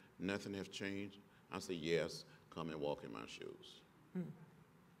today, nothing has changed, I say, yes, come and walk in my shoes.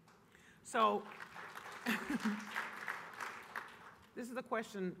 So this is a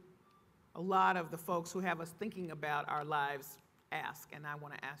question a lot of the folks who have us thinking about our lives ask, and I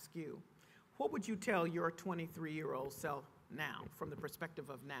want to ask you. What would you tell your 23-year-old self now, from the perspective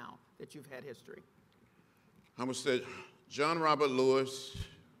of now that you've had history? I would say, John Robert Lewis,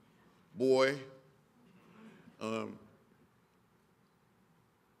 boy,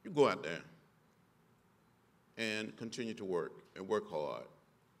 you go out there and continue to work and work hard.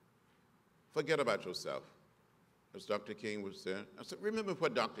 Forget about yourself. As Dr. King would say, I said, remember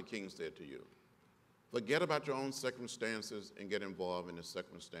what Dr. King said to you. Forget about your own circumstances and get involved in the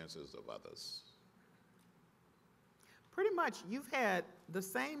circumstances of others. Pretty much, you've had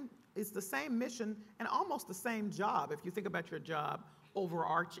it's the same mission and almost the same job, if you think about your job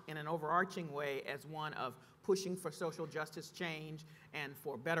in an overarching way as one of pushing for social justice change and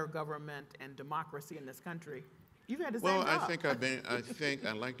for better government and democracy in this country. You've had the same job. Well, I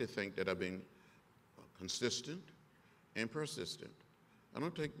like to think that I've been consistent and persistent. I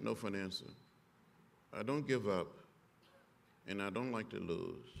don't take no for an answer. I don't give up, and I don't like to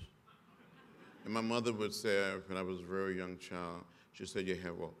lose. And my mother would say when I was a very young child, She said, you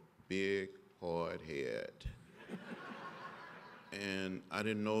have a big, hard head. And I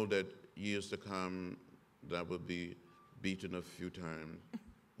didn't know that years to come that I would be beaten a few times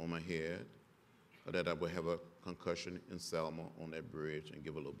on my head, or that I would have a concussion in Selma on that bridge and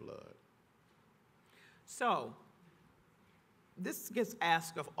give a little blood. So, this gets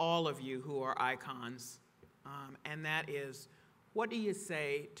asked of all of you who are icons, and that is, what do you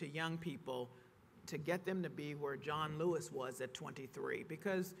say to young people to get them to be where John Lewis was at 23?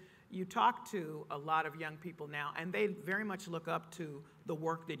 Because you talk to a lot of young people now, and they very much look up to the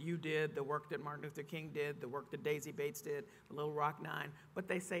work that you did, the work that Martin Luther King did, the work that Daisy Bates did, the Little Rock Nine, but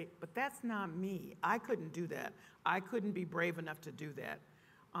they say, but that's not me. I couldn't do that. I couldn't be brave enough to do that.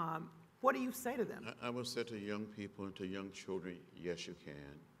 What do you say to them? I would say to young people and to young children, yes, you can.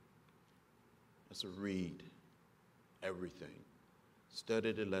 Let's read everything.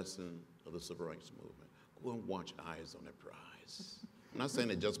 Study the lesson of the Civil Rights Movement. Go and watch Eyes on the Prize. I'm not saying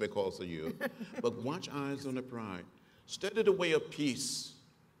it just because of you, but watch Eyes on the Prize. Study the way of peace,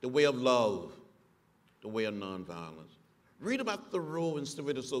 the way of love, the way of nonviolence. Read about Thoreau and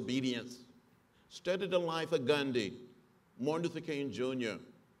civil disobedience. Study the life of Gandhi, Martin Luther King Jr.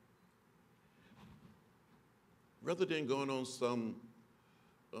 Rather than going on some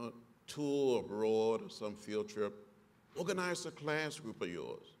tour abroad or some field trip, organize a class group of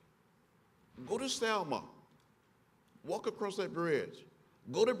yours. Go to Selma. Walk across that bridge.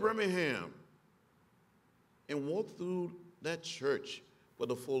 Go to Birmingham and walk through that church where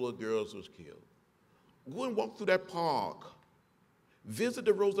the 4 little girls was killed. Go and walk through that park. Visit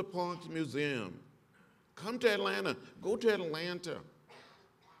the Rosa Parks Museum. Come to Atlanta. Go to Atlanta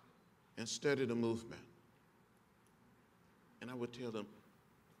and study the movement. And I would tell them,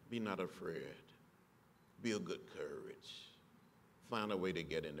 be not afraid. Be of good courage. Find a way to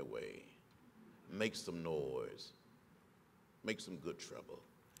get in the way. Make some noise. Make some good trouble,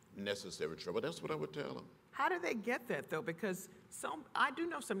 necessary trouble. That's what I would tell them. How do they get that, though? Because I do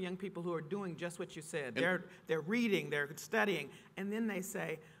know some young people who are doing just what you said. They're reading, they're studying, and then they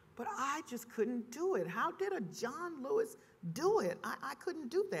say, but I just couldn't do it. How did a John Lewis do it? I couldn't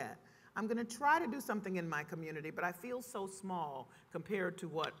do that. I'm going to try to do something in my community, but I feel so small compared to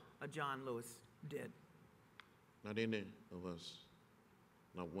what a John Lewis did. Not any of us,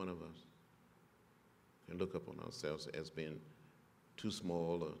 not one of us, can look upon ourselves as being too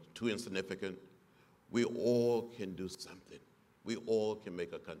small or too insignificant. We all can do something. We all can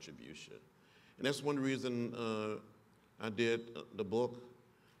make a contribution. And that's one reason I did the book,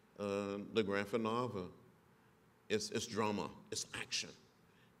 the graphic novel. It's drama, it's action.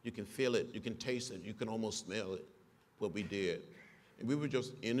 You can feel it, you can taste it, you can almost smell it, what we did. And we were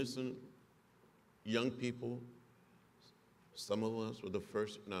just innocent young people. Some of us were the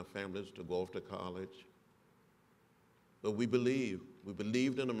first in our families to go off to college. But we believed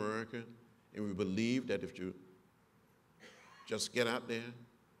in America, and we believed that if you just get out there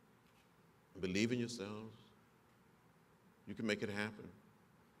and believe in yourselves, you can make it happen.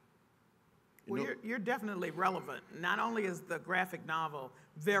 Well, you're definitely relevant. Not only is the graphic novel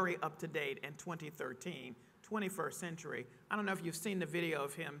very up-to-date in 2013, 21st century. I don't know if you've seen the video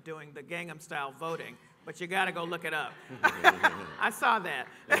of him doing the Gangnam Style voting, but you got to go look it up. I saw that.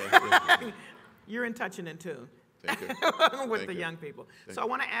 You're in touch and in tune. Thank you. with the young people. So I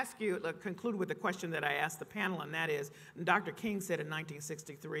want to ask you, conclude with the question that I asked the panel, and that is, Dr. King said in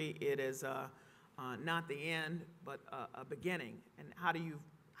 1963, it is not the end, but a beginning. And how do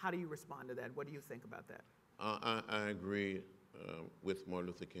you respond to that? What do you think about that? I agree with Martin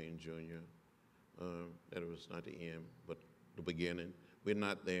Luther King Jr. That it was not the end, but the beginning. We're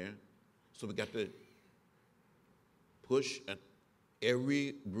not there, so we got to push, and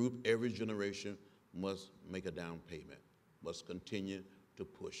every group, every generation must make a down payment, must continue to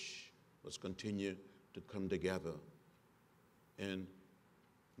push, must continue to come together and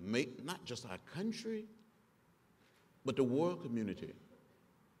make not just our country, but the world community.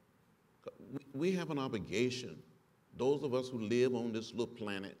 We have an obligation. Those of us who live on this little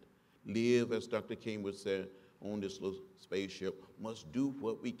planet, live, as Dr. King would say, on this little spaceship, must do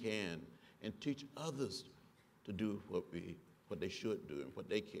what we can and teach others to do what they should do and what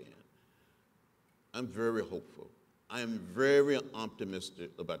they can. I'm very hopeful. I am very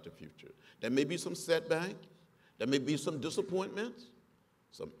optimistic about the future. There may be some setbacks, there may be some disappointments,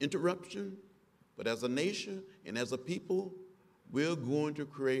 some interruption, but as a nation and as a people, we're going to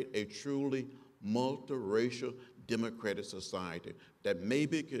create a truly multiracial democratic society that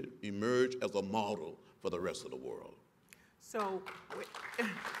maybe could emerge as a model for the rest of the world. So,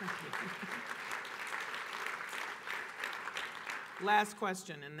 last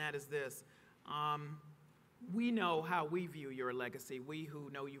question, and that is this. we know how we view your legacy, we who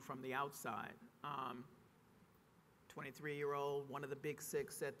know you from the outside. 23-year-old, one of the big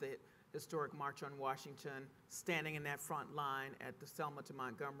six at the historic March on Washington, standing in that front line at the Selma to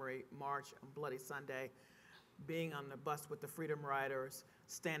Montgomery March on Bloody Sunday, being on the bus with the Freedom Riders,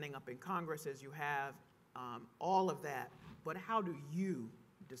 standing up in Congress as you have, all of that. But how do you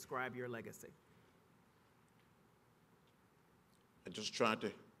describe your legacy? I just tried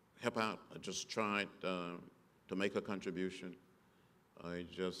to help out. I just tried to make a contribution. I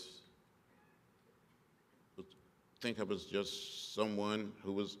just think I was just someone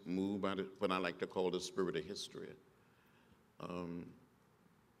who was moved by what I like to call the spirit of history.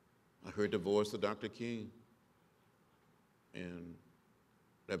 I heard the voice of Dr. King, and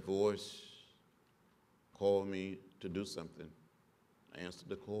that voice called me to do something. I answered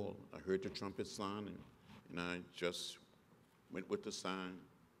the call. I heard the trumpet sound, and I just went with the sign.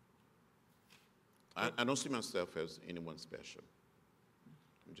 I don't see myself as anyone special.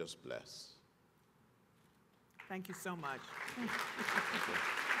 I'm just blessed. Thank you so much. Thank you.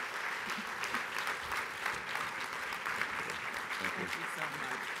 Thank you so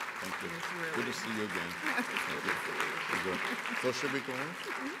much. Thank you. Really Good to see you again. Thank you. So should we go on?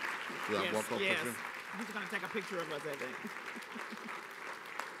 Do I walk off yes. with you? He's going to take a picture of us, I think.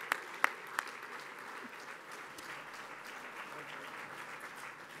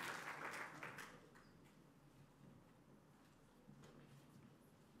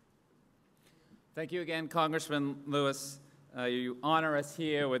 Thank you again, Congressman Lewis. You honor us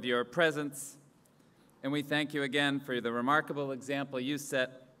here with your presence, and we thank you again for the remarkable example you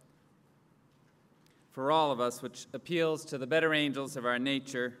set for all of us, which appeals to the better angels of our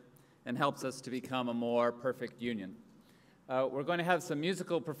nature and helps us to become a more perfect union. We're going to have some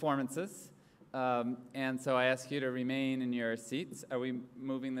musical performances, and so I ask you to remain in your seats. Are we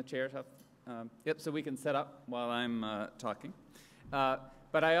moving the chairs up? Yep, so we can set up while I'm talking.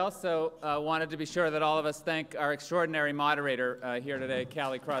 But I also wanted to be sure that all of us thank our extraordinary moderator here today,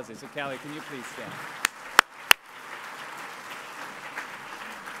 Callie Crosby. So Callie, can you please stand?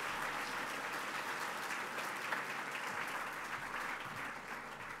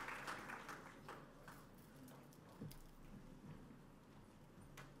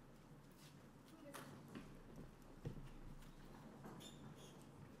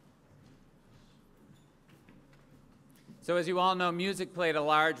 So as you all know, music played a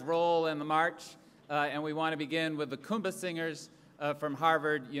large role in the march, and we want to begin with the Kumbha Singers from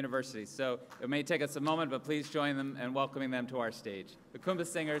Harvard University. So it may take us a moment, but please join them in welcoming them to our stage. The Kumbha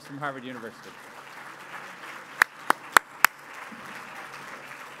Singers from Harvard University.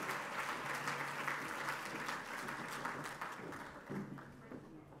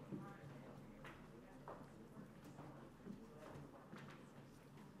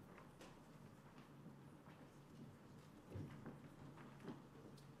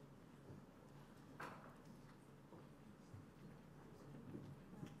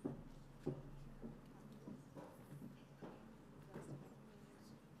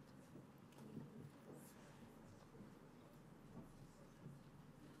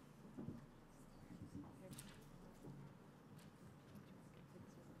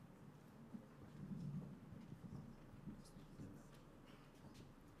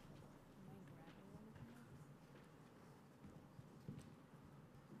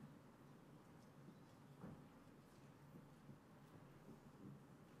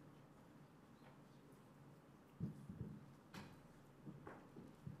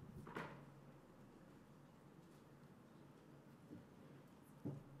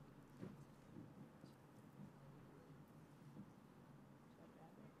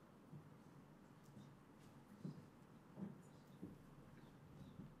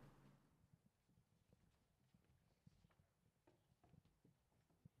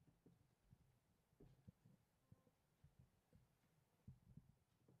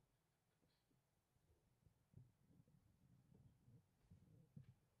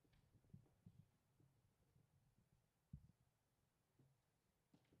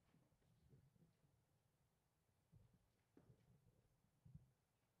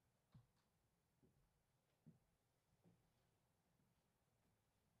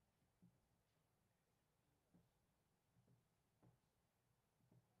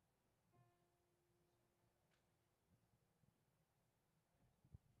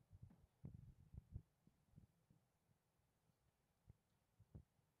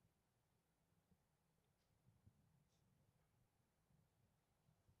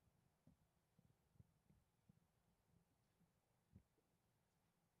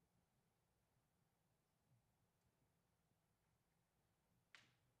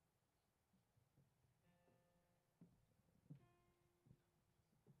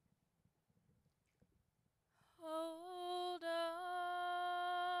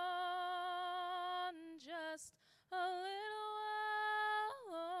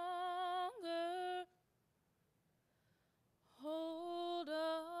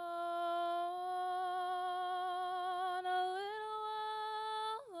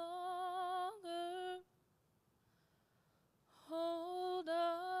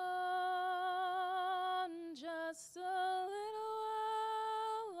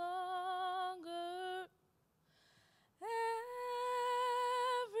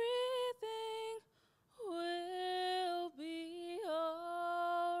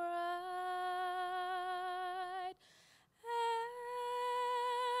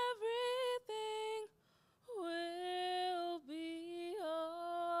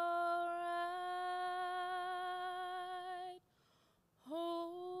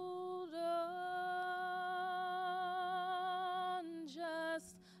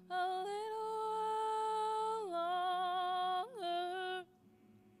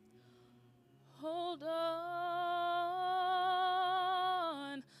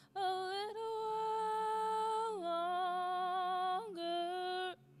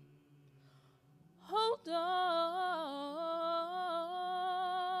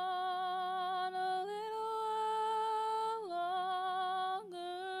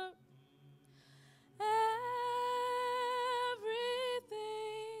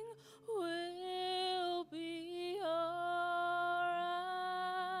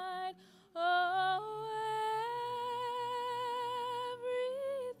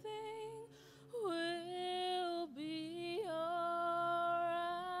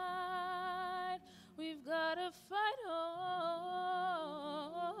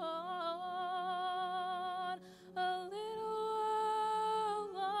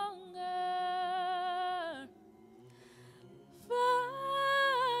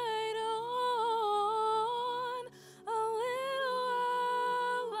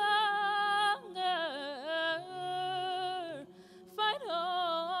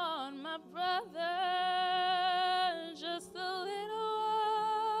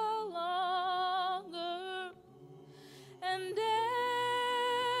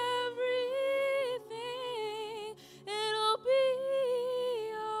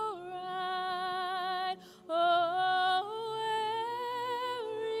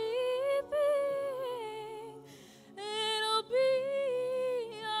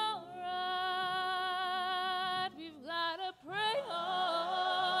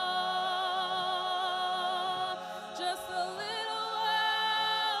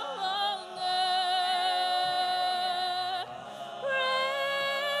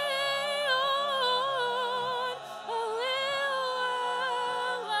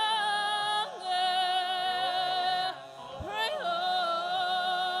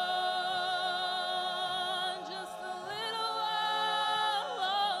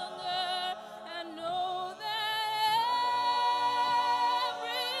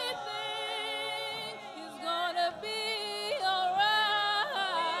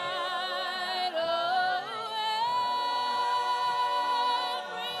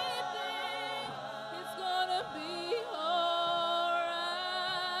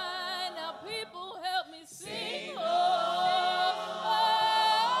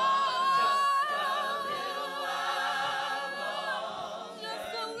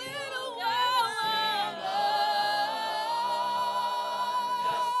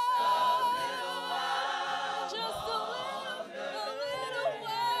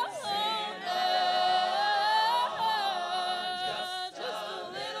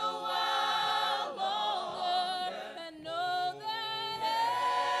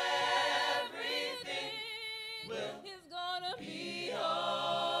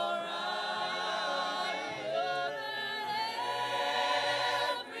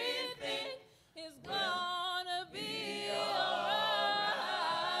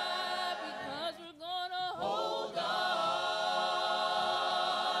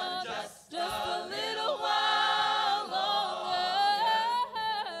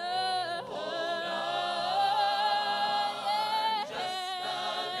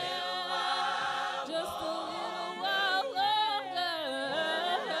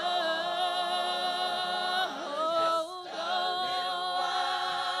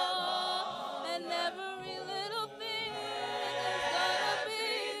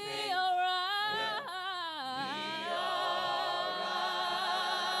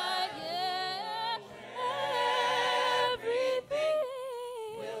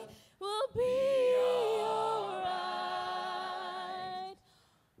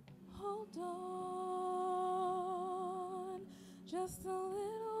 just a little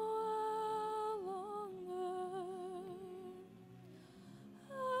while longer.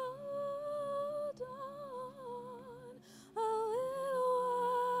 Hold on a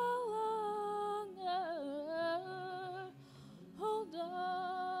little while longer. Hold on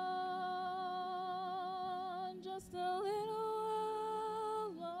just a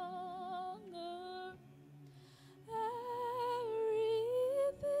little while longer. Everything,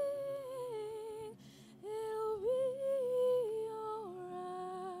 it'll be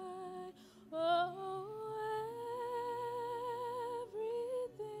alright. Oh,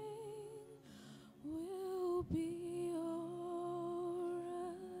 everything will be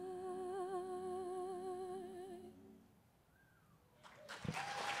alright.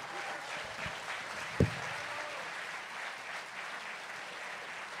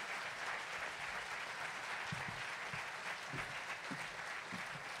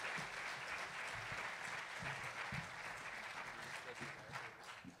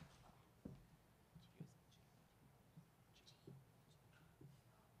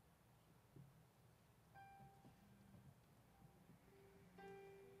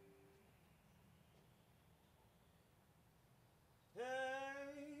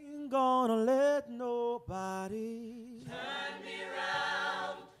 Ain't gonna let nobody Turn me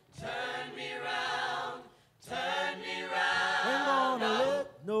round, turn me round, turn me round. ain't gonna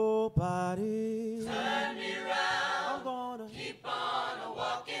let nobody Turn me round. I'm gonna Keep on a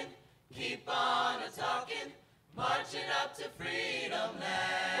walking, keep on a talking, marching up to freedom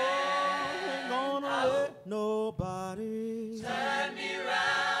land. ain't gonna let nobody Turn me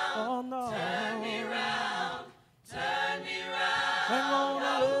round, oh no turn me round, turn me round. ain't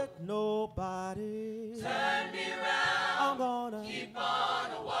gonna let nobody Turn me round, I'm gonna keep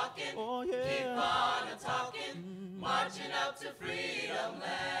on a walking, oh keep yeah on a talking, marching up to freedom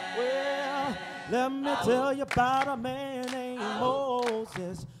land. well let me tell you about a man named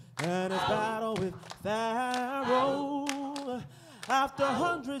Moses and his battle with Pharaoh. After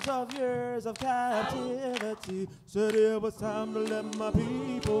hundreds of years of captivity, said it was time to let my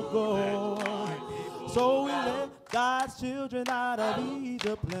people go. So we let God's children out of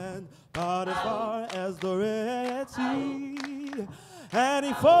Egypt land, about as far as the Red Sea. And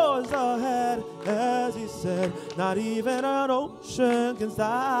he forged ahead, as he said, not even an ocean can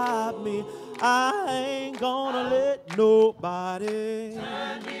stop me. I ain't gonna let nobody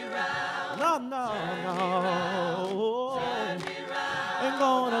Turn me round, no, no, no. turn me round, Ain't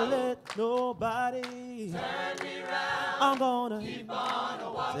gonna let nobody. turn me round. I'm gonna. Keep on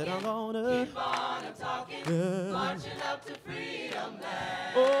a walking, Said I'm gonna. keep on a talking, Yeah. marching up to freedom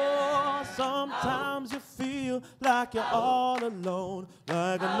land. Oh, sometimes you feel like you're all alone,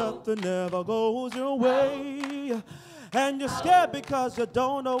 like nothing ever goes your way. And you're scared because you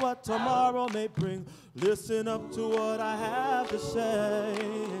don't know what tomorrow may bring. Listen up to what I have to say.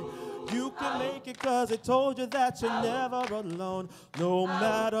 You can make it cause they told you that you're never alone, no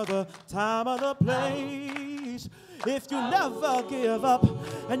matter the time or the place. If you never give up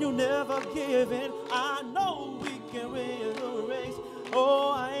and you never give in, I know we can win the race.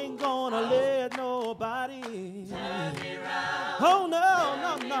 Oh, I ain't gonna let nobody Turn me round, oh no,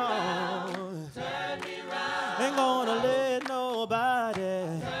 no, no. turn me round, Ain't gonna let nobody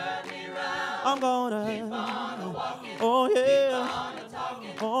turn me round. I'm gonna Keep on a walking, oh keep yeah, on a talking,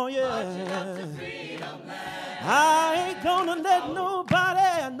 oh marching up yeah. to freedom land. I ain't gonna let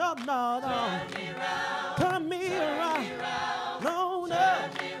nobody no, no, no. Turn me round, Turn me around. No, no.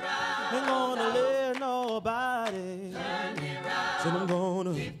 turn me round, Ain't gonna let nobody. turn me round. Said I'm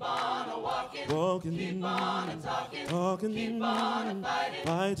gonna Keep on a walking, walking, keep on a talking, talking, keep on a fighting,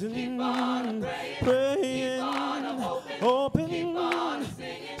 fighting, keep on a praying, praying, keep on a hoping, hoping, keep on a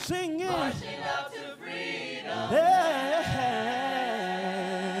singing, singing. marching up to freedom. And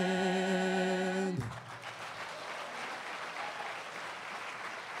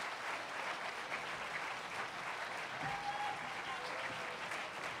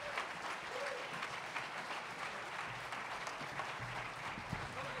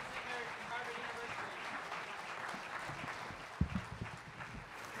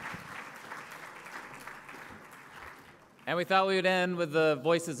And we thought we would end with the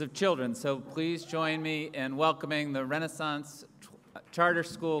voices of children, so please join me in welcoming the Renaissance Charter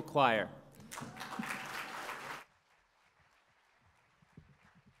School Choir.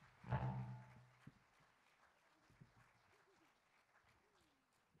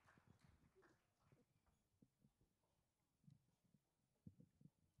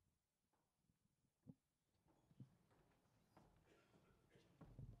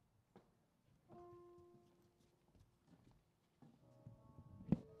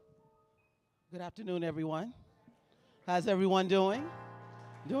 Good afternoon, everyone. How's everyone doing?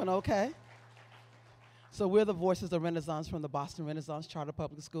 Doing okay? So we're the Voices of Renaissance from the Boston Renaissance Charter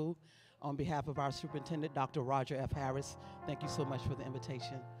Public School. On behalf of our superintendent, Dr. Roger F. Harris, thank you so much for the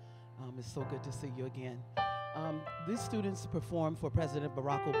invitation. It's so good to see you again. These students performed for President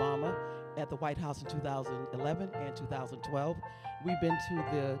Barack Obama at the White House in 2011 and 2012. We've been to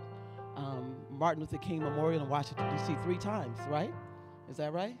the Martin Luther King Memorial in Washington, D.C. 3 times, right? Is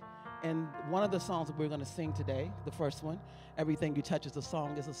that right? And one of the songs that we're going to sing today, the first one, Everything You Touch is a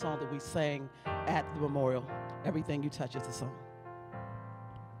Song, is a song that we sang at the memorial. Everything You Touch is a Song.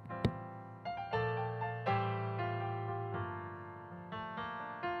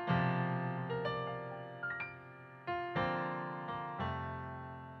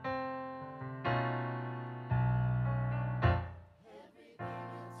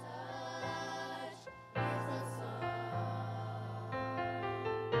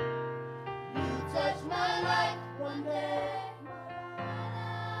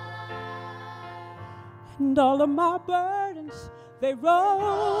 And all of my burdens, they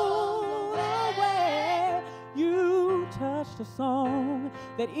roll away. You touched a song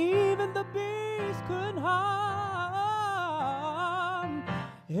that even the bees couldn't harm.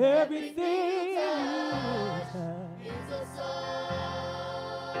 Everything you touch is a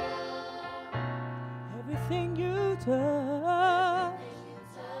song. Everything you touch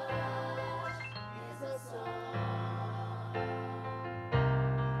is a song.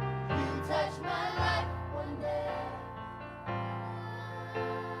 You touch my life.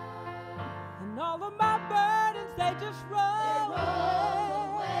 And all of my burdens, they just roll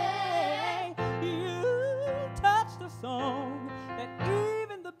away. You touched the song that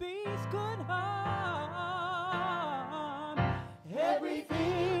even the bees could harm.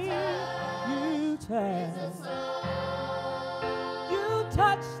 Everything you touch is a song. You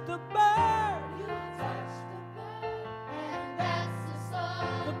touched the bird. You touched the bird, and that's the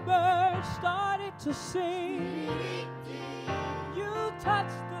song. The bird started to sing. You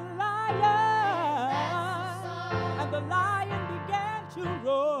touched the lion, and the lion began to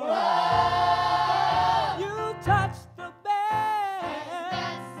roar. You touched the bell,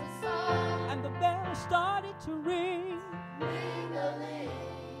 and the bell started to ring.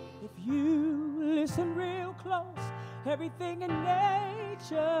 If you listen real close, everything in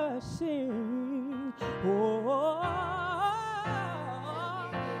nature sings. Oh.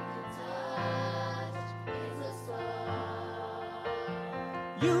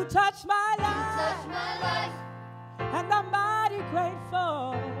 You touch my life, and I'm mighty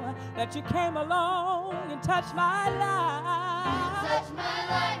grateful that you came along and touched my life. You touch my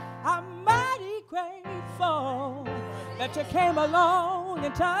life. I'm mighty grateful that you came along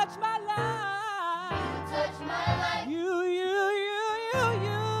and touched my life. You touch my life. You touch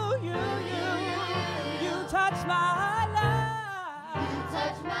my life. You touch my life.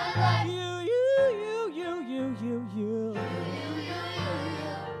 You.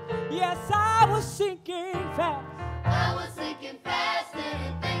 Yes, I was sinking fast. I was sinking fast,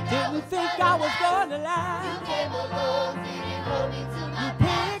 didn't think I was gonna last. You came along, didn't hold me to my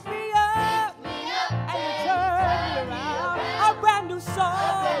past. You picked me up, and you turned me around. A brand new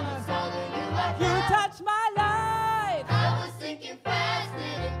song. You touched my life. I was sinking fast,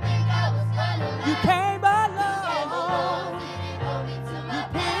 didn't think I was gonna last. You came along, didn't hold me to my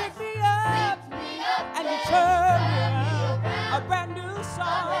past. You picked me up, and you turned me around. A brand new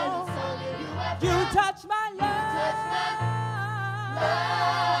song. You touch my life.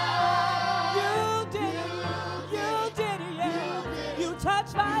 You did it, yeah. You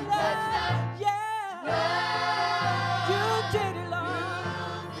touch my life, yeah. You did it,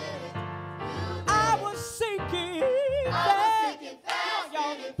 Lord. I was sinking fast.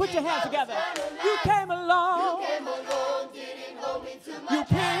 Y'all, put your hands together. You came along. You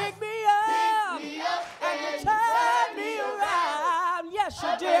picked me up, and you turned me around. Yes, you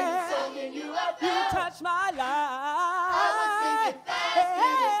did. You touched my life.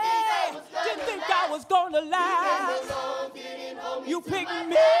 Didn't think I was gonna last. You picked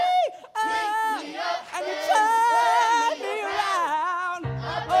me up, and you turned me around.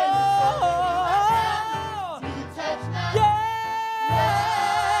 Oh, yeah.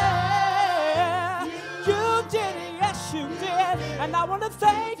 You did it, yes, you did. And I want to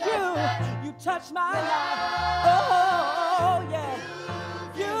thank you. You touched my life. Oh, yeah.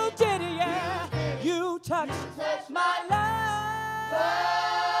 You did it, yeah. You touched my life.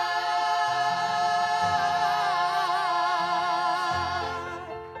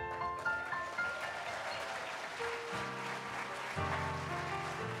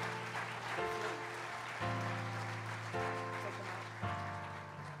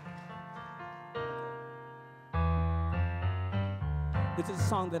 This is a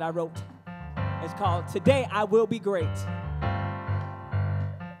song that I wrote. It's called Today I Will Be Great.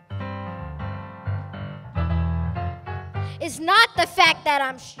 It's not the fact that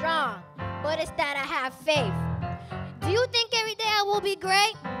I'm strong, but it's that I have faith. Do you think every day I will be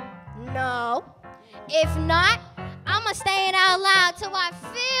great? No. If not, I'ma say it out loud till I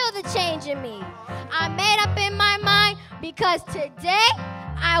feel the change in me. I made up in my mind because today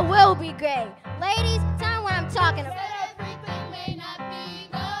I will be great. Ladies, tell me what I'm talking about.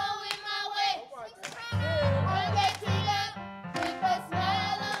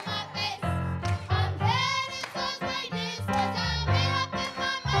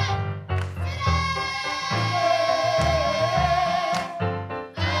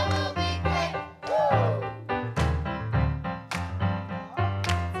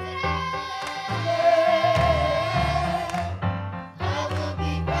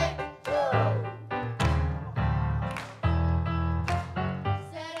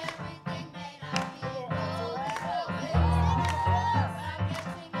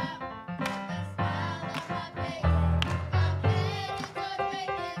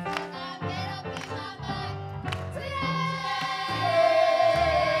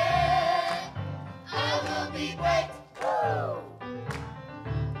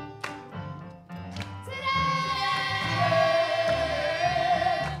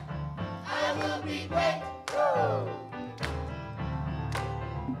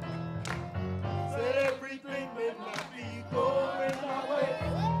 Everything may not be going my way.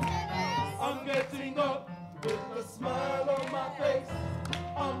 I'm getting up with a smile on my face.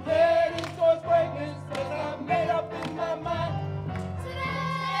 I'm heading towards greatness 'cause I made up in my mind. Today,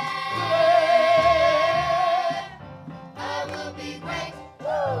 I will be great.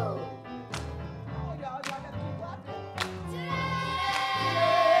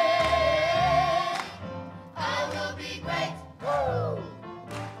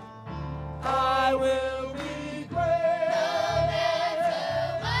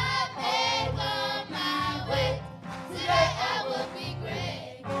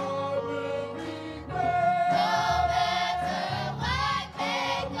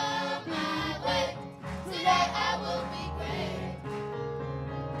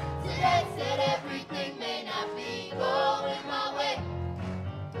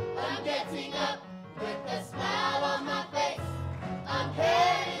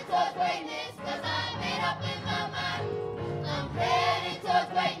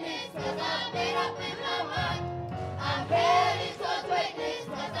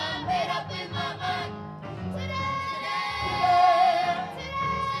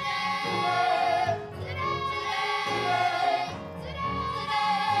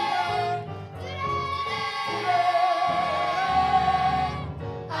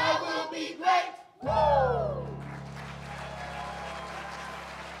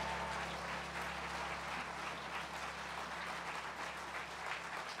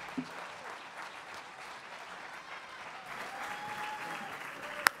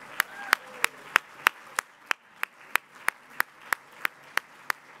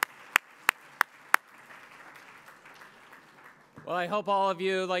 Well, I hope all of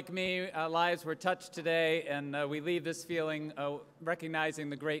you, like me, lives were touched today, and we leave this feeling recognizing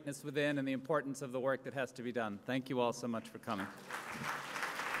the greatness within and the importance of the work that has to be done. Thank you all so much for coming.